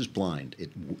 talent is blind. It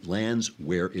lands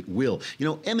where it will. You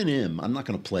know, Eminem, I'm not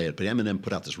going to play it, but Eminem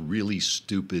put out this really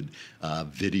stupid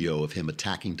video of him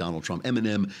attacking Donald Trump.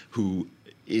 Eminem, who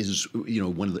is, you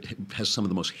know, has some of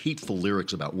the most hateful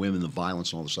lyrics about women, the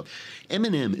violence and all this stuff.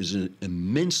 Eminem is an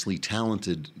immensely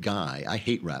talented guy. I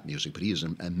hate rap music, but he is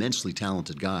an immensely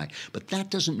talented guy. But that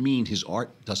doesn't mean his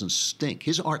art doesn't stink.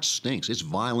 His art stinks. It's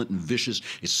violent and vicious.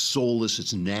 It's soulless.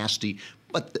 It's nasty.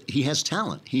 But he has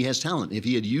talent. He has talent. If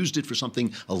he had used it for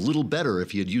something a little better,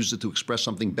 if he had used it to express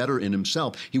something better in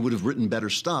himself, he would have written better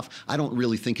stuff. I don't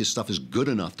really think his stuff is good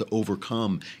enough to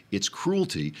overcome its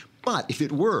cruelty. But if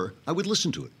it were, I would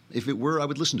listen to it. If it were, I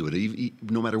would listen to it,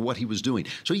 no matter what he was doing.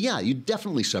 So yeah, you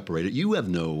definitely separate it. You have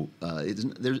no,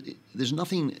 there's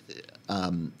nothing,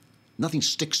 nothing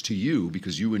sticks to you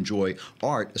because you enjoy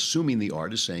art, assuming the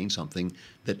art is saying something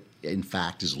that, in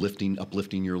fact, is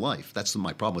uplifting your life. That's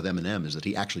my problem with Eminem, is that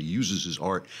he actually uses his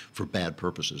art for bad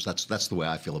purposes. That's the way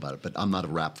I feel about it. But I'm not a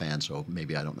rap fan, so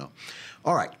maybe I don't know.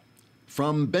 All right.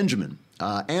 From Benjamin.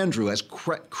 Andrew, as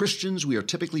Christians, we are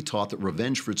typically taught that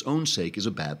revenge for its own sake is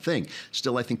a bad thing.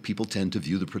 Still, I think people tend to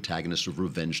view the protagonists of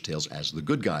revenge tales as the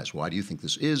good guys. Why do you think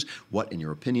this is? What, in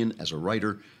your opinion, as a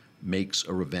writer, makes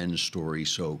a revenge story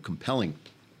so compelling?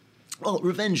 Well,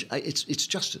 revenge, it's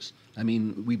justice. I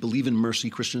mean, we believe in mercy.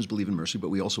 Christians believe in mercy, but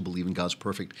we also believe in God's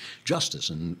perfect justice.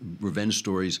 And revenge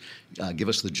stories give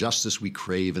us the justice we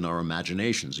crave in our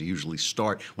imaginations. They usually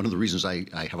start, one of the reasons I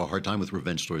have a hard time with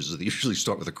revenge stories is they usually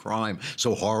start with a crime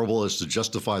so horrible as to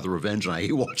justify the revenge. And I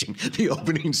hate watching the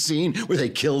opening scene where they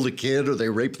kill the kid or they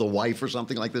rape the wife or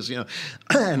something like this, you know.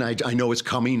 And I know it's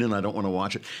coming and I don't want to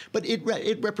watch it. But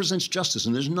it represents justice.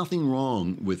 And there's nothing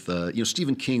wrong with, you know,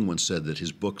 Stephen King once said that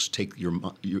his books take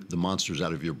the monsters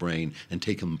out of your brain and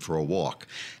take them for a walk.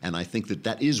 And I think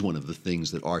that is one of the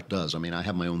things that art does. I mean, I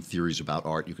have my own theories about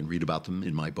art. You can read about them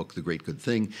in my book, The Great Good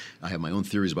Thing. I have my own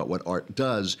theories about what art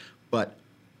does, but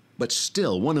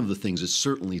still, one of the things it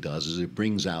certainly does is it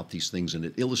brings out these things and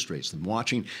it illustrates them.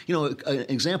 Watching, you know, an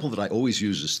example that I always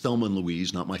use is Thelma and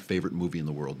Louise, not my favorite movie in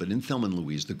the world, but in Thelma and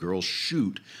Louise, the girls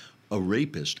shoot a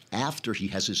rapist after he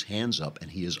has his hands up and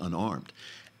he is unarmed.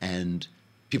 And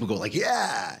people go like,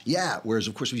 yeah. Whereas,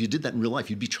 of course, if you did that in real life,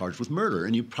 you'd be charged with murder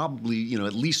and you'd probably, you know,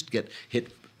 at least get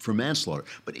hit for manslaughter.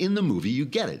 But in the movie, you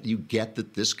get it. You get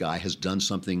that this guy has done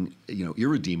something, you know,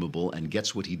 irredeemable and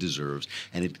gets what he deserves,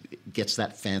 and it gets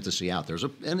that fantasy out. There's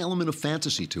an element of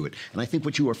fantasy to it. And I think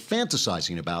what you are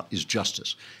fantasizing about is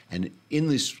justice. And in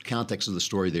this context of the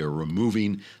story, they are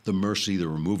removing the mercy, they're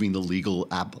removing the legal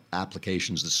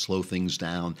applications that slow things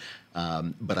down.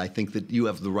 But I think that you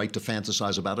have the right to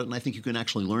fantasize about it, and I think you can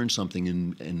actually learn something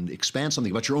and expand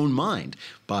something about your own mind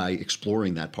by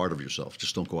exploring that part of yourself.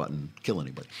 Just don't go out and kill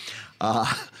anybody.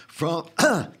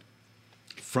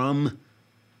 From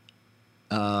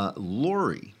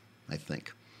Lori, I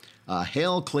think.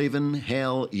 Hail, Clavin,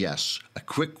 hail, yes. A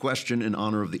quick question in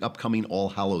honor of the upcoming All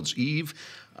Hallows Eve.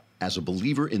 As a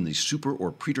believer in the super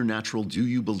or preternatural, do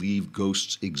you believe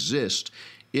ghosts exist?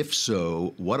 If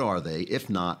so, what are they? If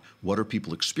not, what are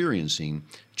people experiencing?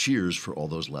 Cheers for all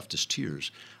those leftist tears.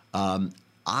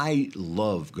 I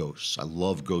love ghosts. I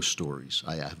love ghost stories.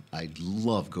 I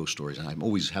love ghost stories. And I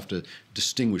always have to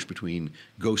distinguish between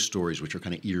ghost stories, which are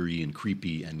kind of eerie and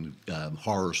creepy, and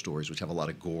horror stories, which have a lot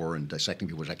of gore and dissecting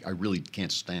people, which I really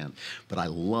can't stand. But I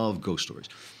love ghost stories.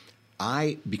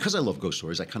 Because I love ghost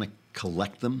stories, I kind of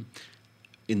collect them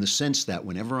in the sense that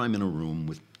whenever I'm in a room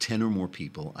with 10 or more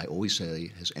people, I always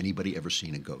say, has anybody ever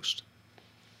seen a ghost?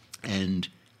 And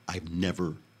I've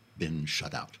never been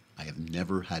shut out. I have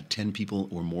never had 10 people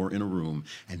or more in a room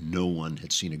and no one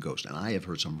had seen a ghost. And I have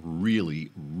heard some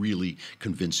really, really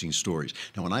convincing stories.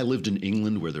 Now, when I lived in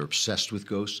England, where they're obsessed with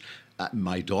ghosts,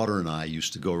 my daughter and I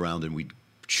used to go around and we'd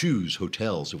choose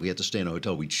hotels. If we had to stay in a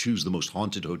hotel, we'd choose the most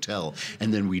haunted hotel,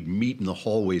 and then we'd meet in the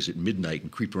hallways at midnight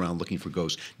and creep around looking for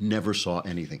ghosts. Never saw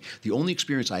anything. The only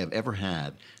experience I have ever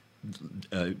had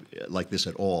like this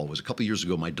at all was a couple of years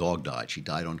ago. My dog died. She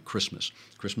died on Christmas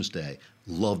Day.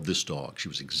 Loved this dog. She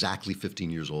was exactly 15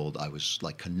 years old. I was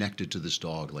like connected to this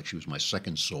dog like she was my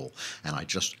second soul, and I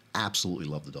just absolutely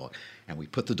loved the dog. And we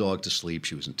put the dog to sleep.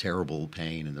 She was in terrible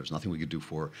pain, and there was nothing we could do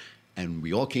for her. And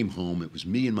we all came home. It was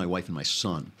me and my wife and my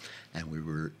son, and we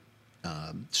were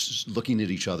looking at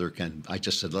each other. And I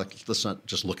just said, let's not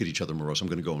just look at each other morose. I'm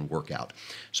going to go and work out.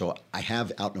 So I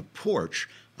have out on a porch,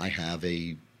 I have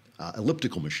a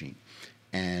elliptical machine,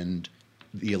 and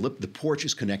the porch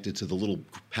is connected to the little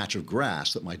patch of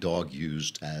grass that my dog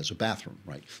used as a bathroom,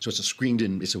 right? So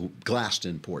it's a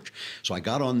glassed-in porch. So I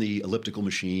got on the elliptical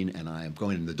machine, and I'm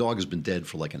going, and the dog has been dead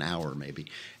for like an hour maybe,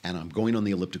 and I'm going on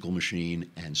the elliptical machine,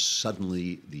 and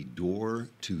suddenly the door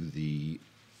to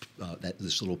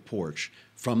this little porch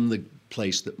from the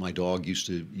place that my dog used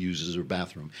to use as her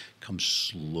bathroom comes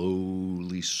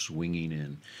slowly swinging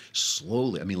in.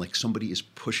 Slowly. I mean, like somebody is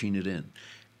pushing it in.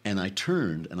 And I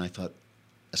turned, and I thought,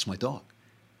 that's my dog.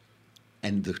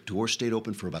 And the door stayed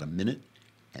open for about a minute,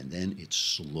 and then it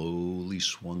slowly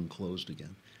swung closed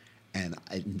again. And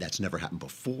that's never happened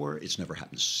before. It's never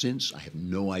happened since. I have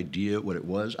no idea what it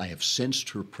was. I have sensed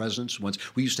her presence once.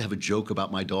 We used to have a joke about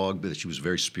my dog, that she was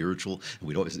very spiritual. And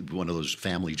we'd always, one of those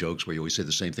family jokes where you always say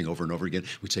the same thing over and over again.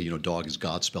 We'd say, dog is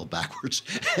God spelled backwards.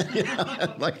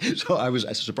 So I was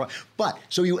surprised. But,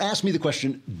 so you asked me the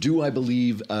question, do I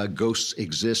believe ghosts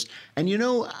exist? And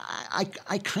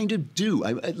I kind of do.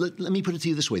 Let me put it to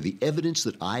you this way. The evidence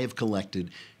that I have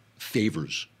collected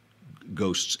favors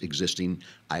ghosts existing.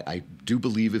 I do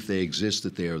believe if they exist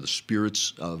that they are the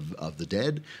spirits of the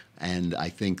dead. And I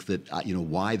think that,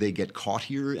 why they get caught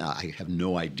here, I have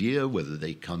no idea. Whether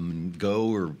they come and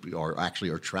go or actually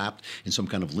are trapped in some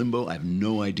kind of limbo, I have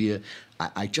no idea.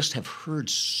 I just have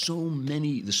heard so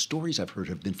many, the stories I've heard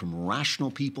have been from rational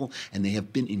people, and they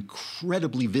have been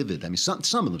incredibly vivid. I mean,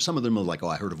 some of them are like,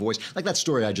 I heard a voice. Like that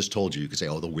story I just told you. You could say,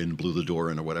 the wind blew the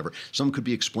door in or whatever. Some could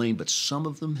be explained, but some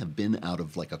of them have been out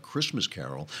of like a Christmas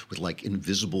Carol with like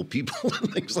invisible people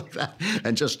and things like that.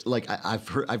 And just like,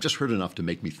 I've just heard enough to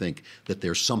make me think that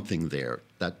there's something there.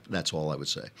 That's all I would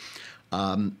say.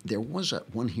 There was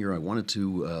one here I wanted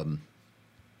to...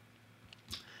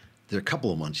 There are a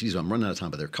couple of ones. Geez, I'm running out of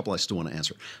time, but there are a couple I still want to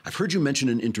answer. I've heard you mention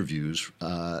in interviews,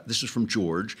 this is from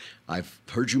George, I've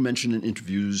heard you mention in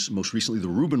interviews, most recently the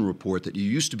Rubin Report, that you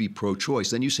used to be pro-choice.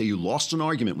 Then you say you lost an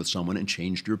argument with someone and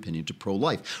changed your opinion to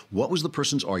pro-life. What was the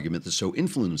person's argument that so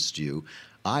influenced you?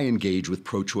 I engage with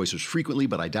pro-choicers frequently,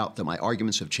 but I doubt that my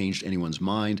arguments have changed anyone's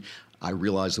mind. I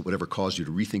realize that whatever caused you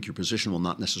to rethink your position will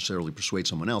not necessarily persuade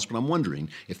someone else, but I'm wondering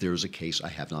if there is a case I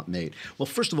have not made. Well,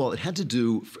 first of all, it had to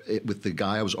do with the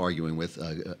guy I was arguing with,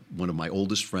 one of my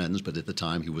oldest friends, but at the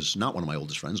time he was not one of my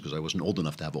oldest friends because I wasn't old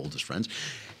enough to have oldest friends.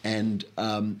 And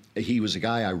he was a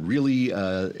guy I really,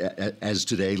 as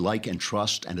today, like and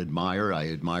trust and admire. I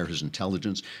admire his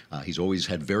intelligence. He's always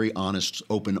had very honest,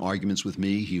 open arguments with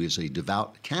me. He was a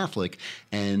devout Catholic,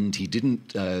 and he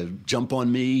didn't jump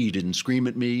on me. He didn't scream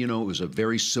at me, It was a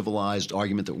very civilized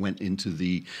argument that went into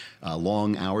the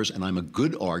long hours, and I'm a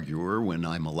good arguer when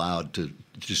I'm allowed to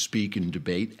speak and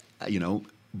debate,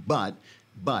 but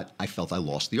I felt I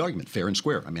lost the argument, fair and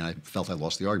square. I mean, I felt I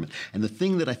lost the argument. And the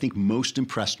thing that I think most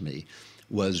impressed me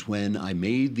was when I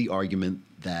made the argument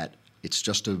that it's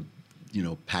just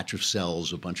patch of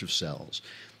cells, a bunch of cells.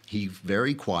 He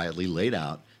very quietly laid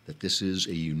out that this is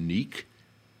a unique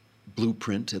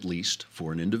blueprint, at least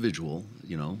for an individual,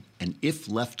 and if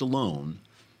left alone,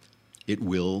 it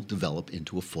will develop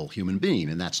into a full human being.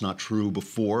 And that's not true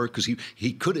before, because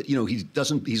he could,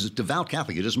 he's a devout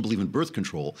Catholic. He doesn't believe in birth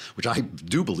control, which I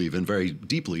do believe in very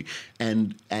deeply.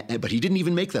 But he didn't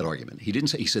even make that argument. He didn't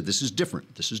say, he said, this is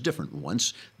different. This is different.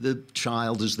 Once the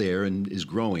child is there and is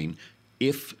growing,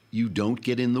 if you don't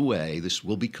get in the way, this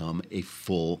will become a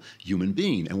full human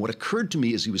being. And what occurred to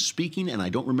me as he was speaking, and I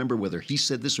don't remember whether he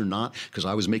said this or not, because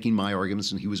I was making my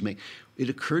arguments and he was making, it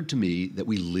occurred to me that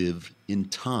we live in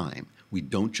time. We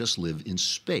don't just live in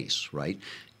space, right?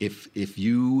 If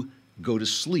you go to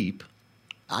sleep,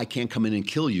 I can't come in and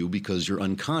kill you because you're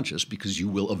unconscious, because you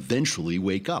will eventually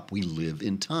wake up. We live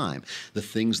in time. The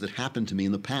things that happened to me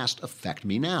in the past affect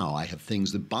me now. I have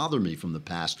things that bother me from the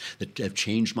past that have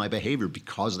changed my behavior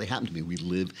because they happened to me.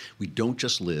 We don't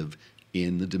just live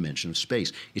in the dimension of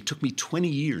space. It took me 20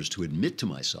 years to admit to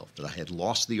myself that I had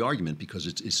lost the argument, because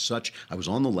I was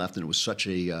on the left, and it was such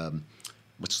a,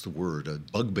 what's the word, a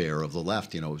bugbear of the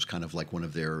left. It was kind of like one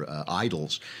of their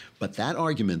idols. But that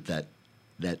argument that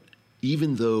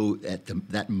even though at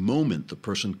that moment the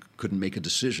person couldn't make a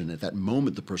decision, at that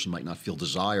moment the person might not feel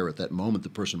desire, at that moment the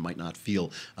person might not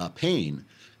feel pain,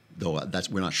 though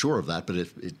we're not sure of that, but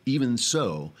even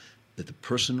so, that the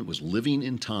person was living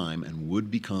in time and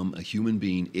would become a human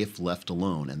being if left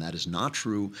alone. And that is not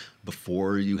true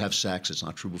before you have sex. It's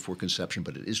not true before conception,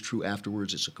 but it is true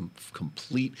afterwards. It's a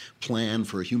complete plan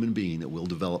for a human being that will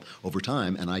develop over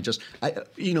time. And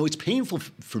it's painful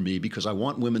for me, because I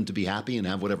want women to be happy and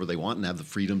have whatever they want and have the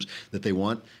freedoms that they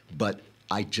want. But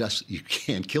you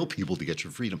can't kill people to get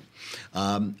your freedom.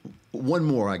 One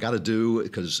more I got to do,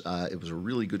 because it was a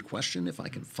really good question, if I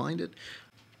can find it.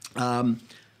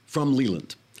 From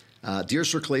Leland. Dear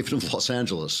Sir Clavin of Los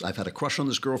Angeles, I've had a crush on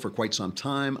this girl for quite some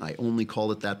time. I only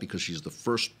call it that because she's the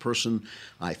first person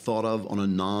I thought of on a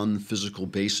non-physical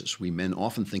basis. We men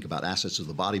often think about assets of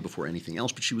the body before anything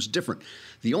else, but she was different.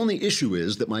 The only issue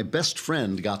is that my best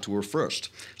friend got to her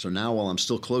first. So now, while I'm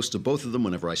still close to both of them,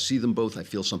 whenever I see them both, I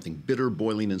feel something bitter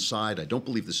boiling inside. I don't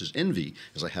believe this is envy,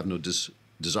 as I have no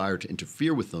desire to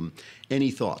interfere with them.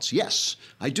 Any thoughts? Yes,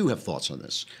 I do have thoughts on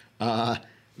this.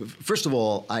 First of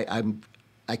all,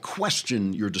 I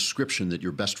question your description that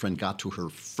your best friend got to her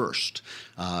first.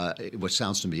 What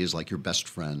sounds to me is like your best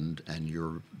friend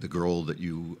and the girl that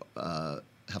you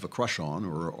have a crush on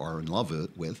or are in love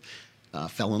with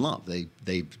fell in love.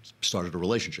 They started a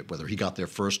relationship. Whether he got there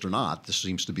first or not, this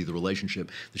seems to be the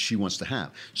relationship that she wants to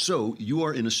have. So you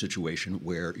are in a situation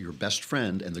where your best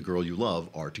friend and the girl you love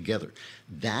are together.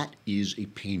 That is a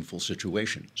painful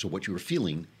situation. So what you are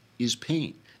feeling is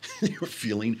pain. You're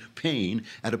feeling pain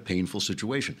at a painful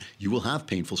situation. You will have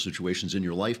painful situations in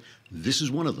your life. This is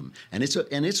one of them. And it's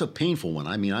a painful one.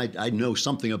 I mean, I know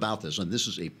something about this, and this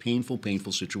is a painful,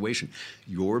 painful situation.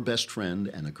 Your best friend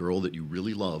and a girl that you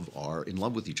really love are in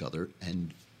love with each other,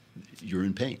 and you're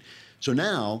in pain. So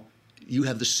now you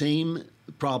have the same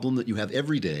problem that you have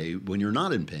every day when you're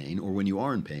not in pain or when you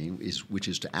are in pain, which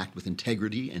is to act with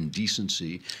integrity and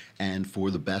decency and for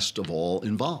the best of all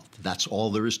involved. That's all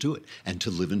there is to it, and to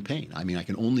live in pain. I mean, I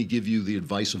can only give you the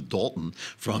advice of Dalton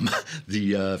from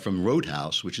from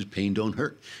Roadhouse, which is pain don't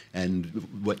hurt. And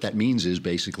what that means is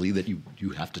basically that you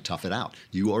have to tough it out.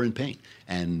 You are in pain,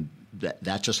 and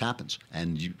that just happens,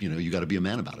 and you got to be a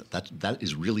man about it. That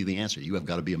is really the answer. You have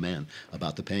got to be a man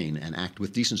about the pain and act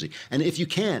with decency. And if you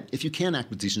can't act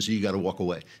with decency, you got to walk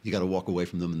away. You got to walk away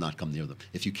from them and not come near them.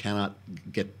 If you cannot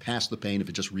get past the pain, if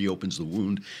it just reopens the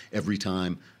wound every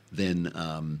time,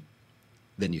 then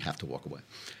you have to walk away.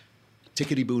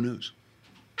 Tickety boo news.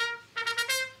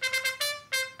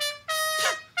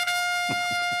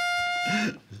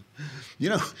 You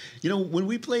know, when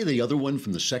we play the other one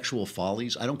from the Sexual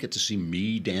Follies, I don't get to see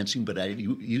me dancing, but it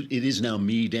is now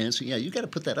me dancing. Yeah, you got to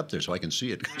put that up there so I can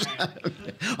see it.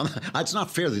 It's not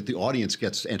fair that the audience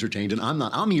gets entertained, and I'm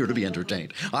not. I'm here to be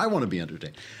entertained. I want to be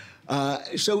entertained.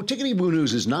 So Tickety Boo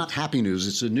News is not happy news.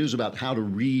 It's a news about how to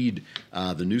read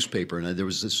the newspaper, and there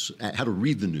was this how to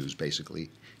read the news basically,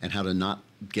 and how to not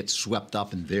get swept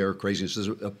up in their craziness. There's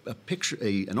a picture,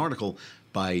 an article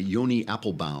by Yoni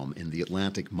Applebaum in the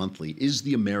Atlantic Monthly. Is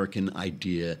the American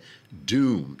idea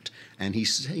doomed? And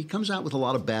he comes out with a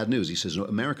lot of bad news. He says,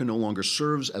 America no longer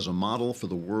serves as a model for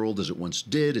the world as it once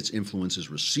did. Its influence is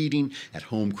receding. At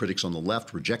home, critics on the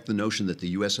left reject the notion that the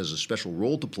U.S. has a special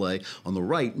role to play. On the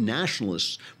right,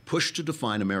 nationalists push to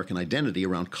define American identity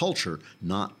around culture,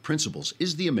 not principles.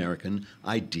 Is the American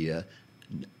idea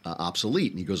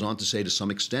obsolete. And he goes on to say, to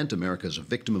some extent, America is a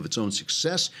victim of its own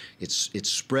success. It's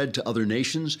spread to other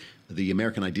nations. The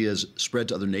American ideas spread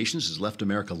to other nations has left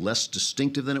America less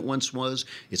distinctive than it once was.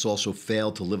 It's also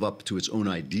failed to live up to its own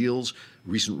ideals.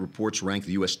 Recent reports rank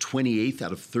the U.S. 28th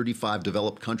out of 35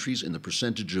 developed countries in the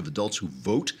percentage of adults who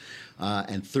vote,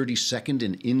 and 32nd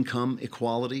in income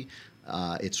equality.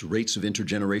 Its rates of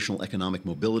intergenerational economic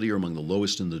mobility are among the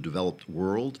lowest in the developed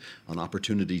world. On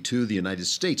opportunity, too, the United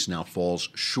States now falls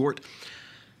short.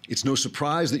 It's no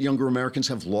surprise that younger Americans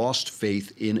have lost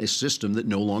faith in a system that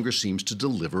no longer seems to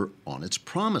deliver on its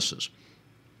promises.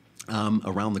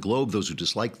 Around the globe, those who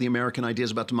dislike the American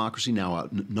ideas about democracy now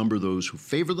outnumber those who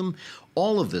favor them.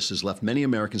 All of this has left many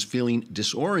Americans feeling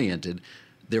disoriented.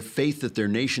 Their faith that their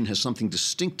nation has something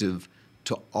distinctive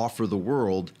to offer the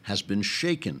world has been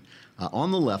shaken.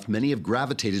 On the left, many have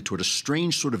gravitated toward a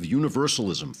strange sort of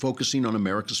universalism, focusing on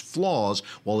America's flaws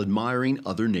while admiring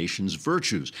other nations'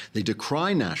 virtues. They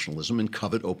decry nationalism and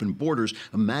covet open borders,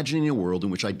 imagining a world in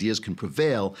which ideas can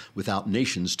prevail without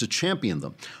nations to champion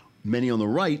them. Many on the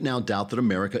right now doubt that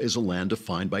America is a land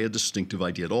defined by a distinctive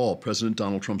idea at all. President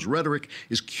Donald Trump's rhetoric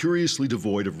is curiously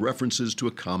devoid of references to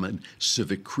a common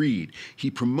civic creed.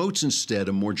 He promotes instead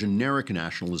a more generic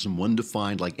nationalism, one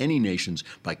defined like any nation's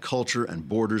by culture and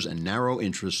borders and narrow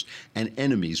interests and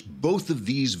enemies. Both of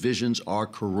these visions are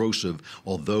corrosive,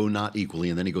 although not equally.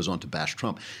 And then he goes on to bash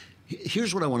Trump.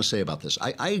 Here's what I want to say about this.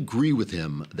 I agree with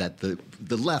him that the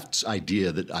left's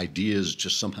idea that ideas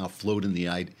just somehow float in the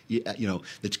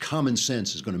that common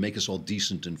sense is going to make us all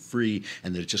decent and free,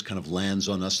 and that it just kind of lands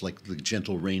on us like the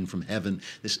gentle rain from heaven.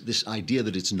 This idea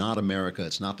that it's not America,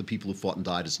 it's not the people who fought and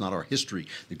died, it's not our history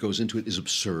that goes into it is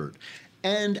absurd.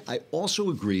 And I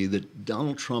also agree that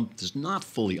Donald Trump does not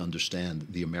fully understand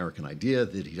the American idea,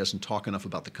 that he doesn't talk enough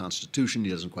about the Constitution,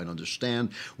 he doesn't quite understand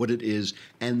what it is,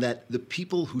 and that the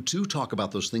people who do talk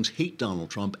about those things hate Donald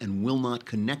Trump and will not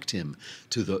connect him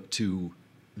to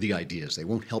the ideas. They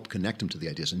won't help connect him to the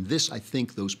ideas. And this, I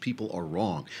think, those people are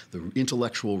wrong. The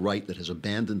intellectual right that has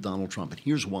abandoned Donald Trump, and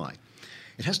here's why.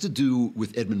 It has to do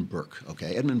with Edmund Burke,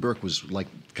 okay? Edmund Burke was like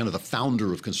kind of the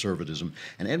founder of conservatism,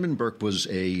 and Edmund Burke was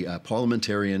a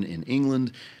parliamentarian in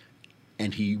England,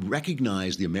 and he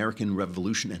recognized the American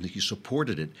Revolution and he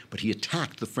supported it, but he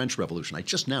attacked the French Revolution. I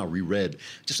just now reread,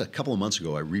 just a couple of months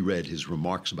ago, I reread his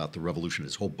remarks about the revolution,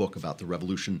 his whole book about the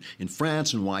revolution in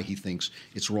France and why he thinks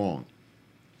it's wrong.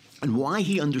 And why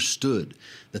he understood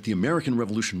that the American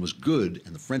Revolution was good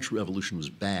and the French Revolution was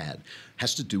bad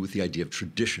has to do with the idea of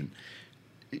tradition.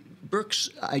 Burke's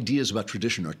ideas about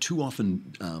tradition are too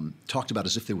often talked about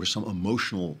as if they were some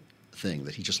emotional thing,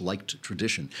 that he just liked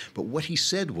tradition. But what he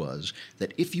said was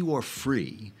that if you are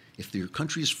free, if your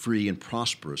country is free and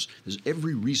prosperous, there's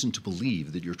every reason to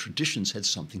believe that your traditions had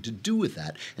something to do with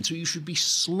that. And so you should be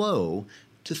slow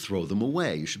to throw them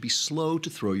away. You should be slow to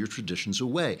throw your traditions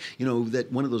away. You know, that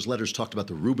one of those letters talked about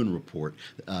the Rubin Report,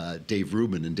 Dave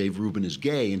Rubin, and Dave Rubin is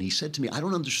gay. And he said to me, I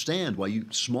don't understand why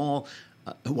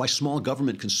why small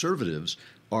government conservatives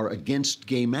are against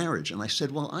gay marriage. And I said,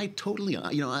 well, I totally,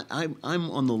 I'm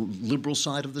on the liberal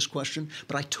side of this question,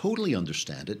 but I totally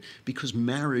understand it because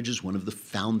marriage is one of the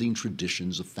founding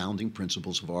traditions, the founding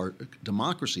principles of our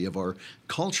democracy, of our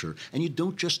culture. And you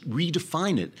don't just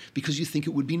redefine it because you think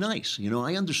it would be nice. You know,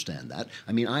 I understand that.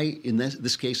 I mean, in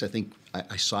this case, I think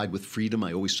I side with freedom.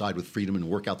 I always side with freedom and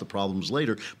work out the problems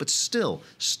later. But still,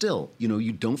 you know,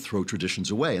 you don't throw traditions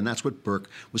away. And that's what Burke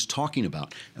was talking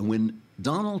about. And when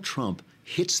Donald Trump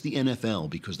hits the NFL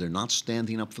because they're not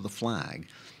standing up for the flag,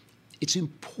 it's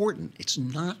important. It's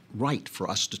not right for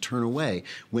us to turn away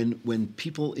when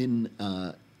people in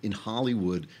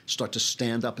Hollywood start to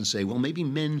stand up and say, well, maybe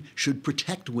men should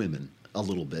protect women a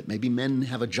little bit. Maybe men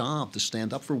have a job to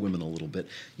stand up for women a little bit.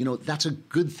 You know, that's a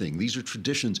good thing. These are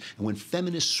traditions. And when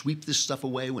feminists sweep this stuff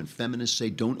away, when feminists say,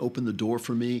 don't open the door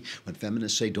for me, when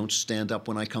feminists say, don't stand up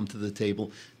when I come to the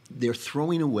table, they're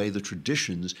throwing away the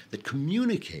traditions that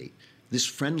communicate this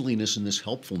friendliness and this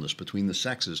helpfulness between the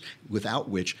sexes, without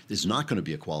which there's not going to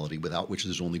be equality, without which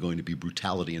there's only going to be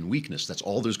brutality and weakness. That's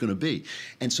all there's going to be.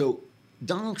 And so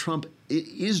Donald Trump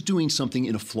is doing something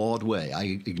in a flawed way.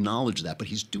 I acknowledge that, but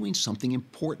he's doing something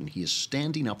important. He is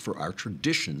standing up for our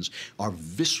traditions, our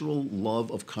visceral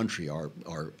love of country, our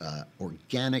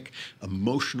organic,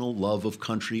 emotional love of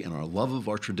country, and our love of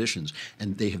our traditions.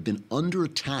 And they have been under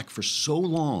attack for so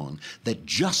long that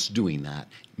just doing that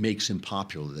makes him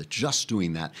popular, that just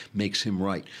doing that makes him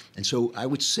right. And so I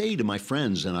would say to my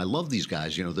friends, and I love these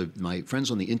guys, you know, my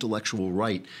friends on the intellectual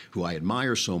right, who I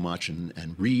admire so much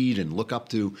and read and look up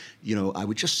to, you know, I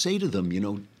would just say to them, you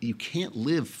know, you can't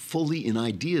live fully in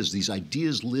ideas. These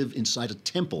ideas live inside a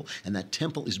temple, and that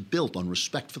temple is built on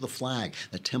respect for the flag.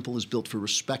 That temple is built for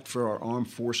respect for our armed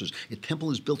forces. A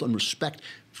temple is built on respect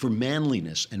for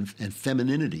manliness and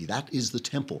femininity. That is the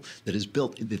temple that is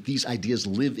built, that these ideas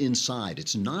live inside.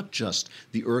 It's not just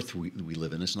the earth we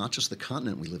live in. It's not just the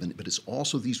continent we live in, but it's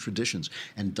also these traditions.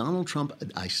 And Donald Trump,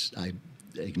 I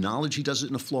acknowledge he does it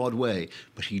in a flawed way,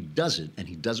 but he does it, and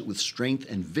he does it with strength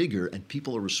and vigor, and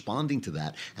people are responding to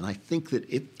that. And I think that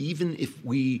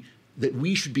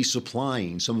we should be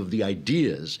supplying some of the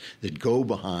ideas that go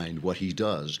behind what he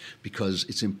does, because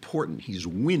it's important. He's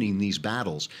winning these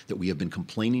battles that we have been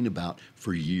complaining about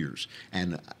for years.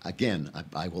 And again,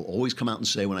 I will always come out and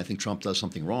say when I think Trump does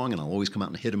something wrong, and I'll always come out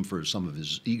and hit him for some of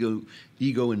his ego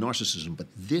and narcissism. But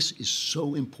this is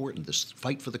so important. This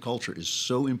fight for the culture is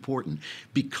so important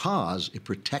because it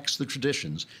protects the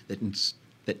traditions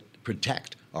that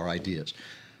protect our ideas.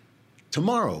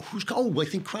 Tomorrow, I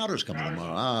think Crowder's coming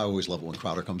tomorrow. I always love it when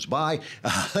Crowder comes by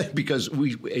because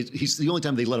he's the only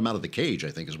time they let him out of the cage,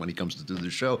 I think, is when he comes to do the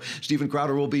show. Stephen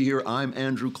Crowder will be here. I'm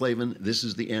Andrew Klavan. This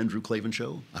is The Andrew Klavan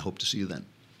Show. I hope to see you then.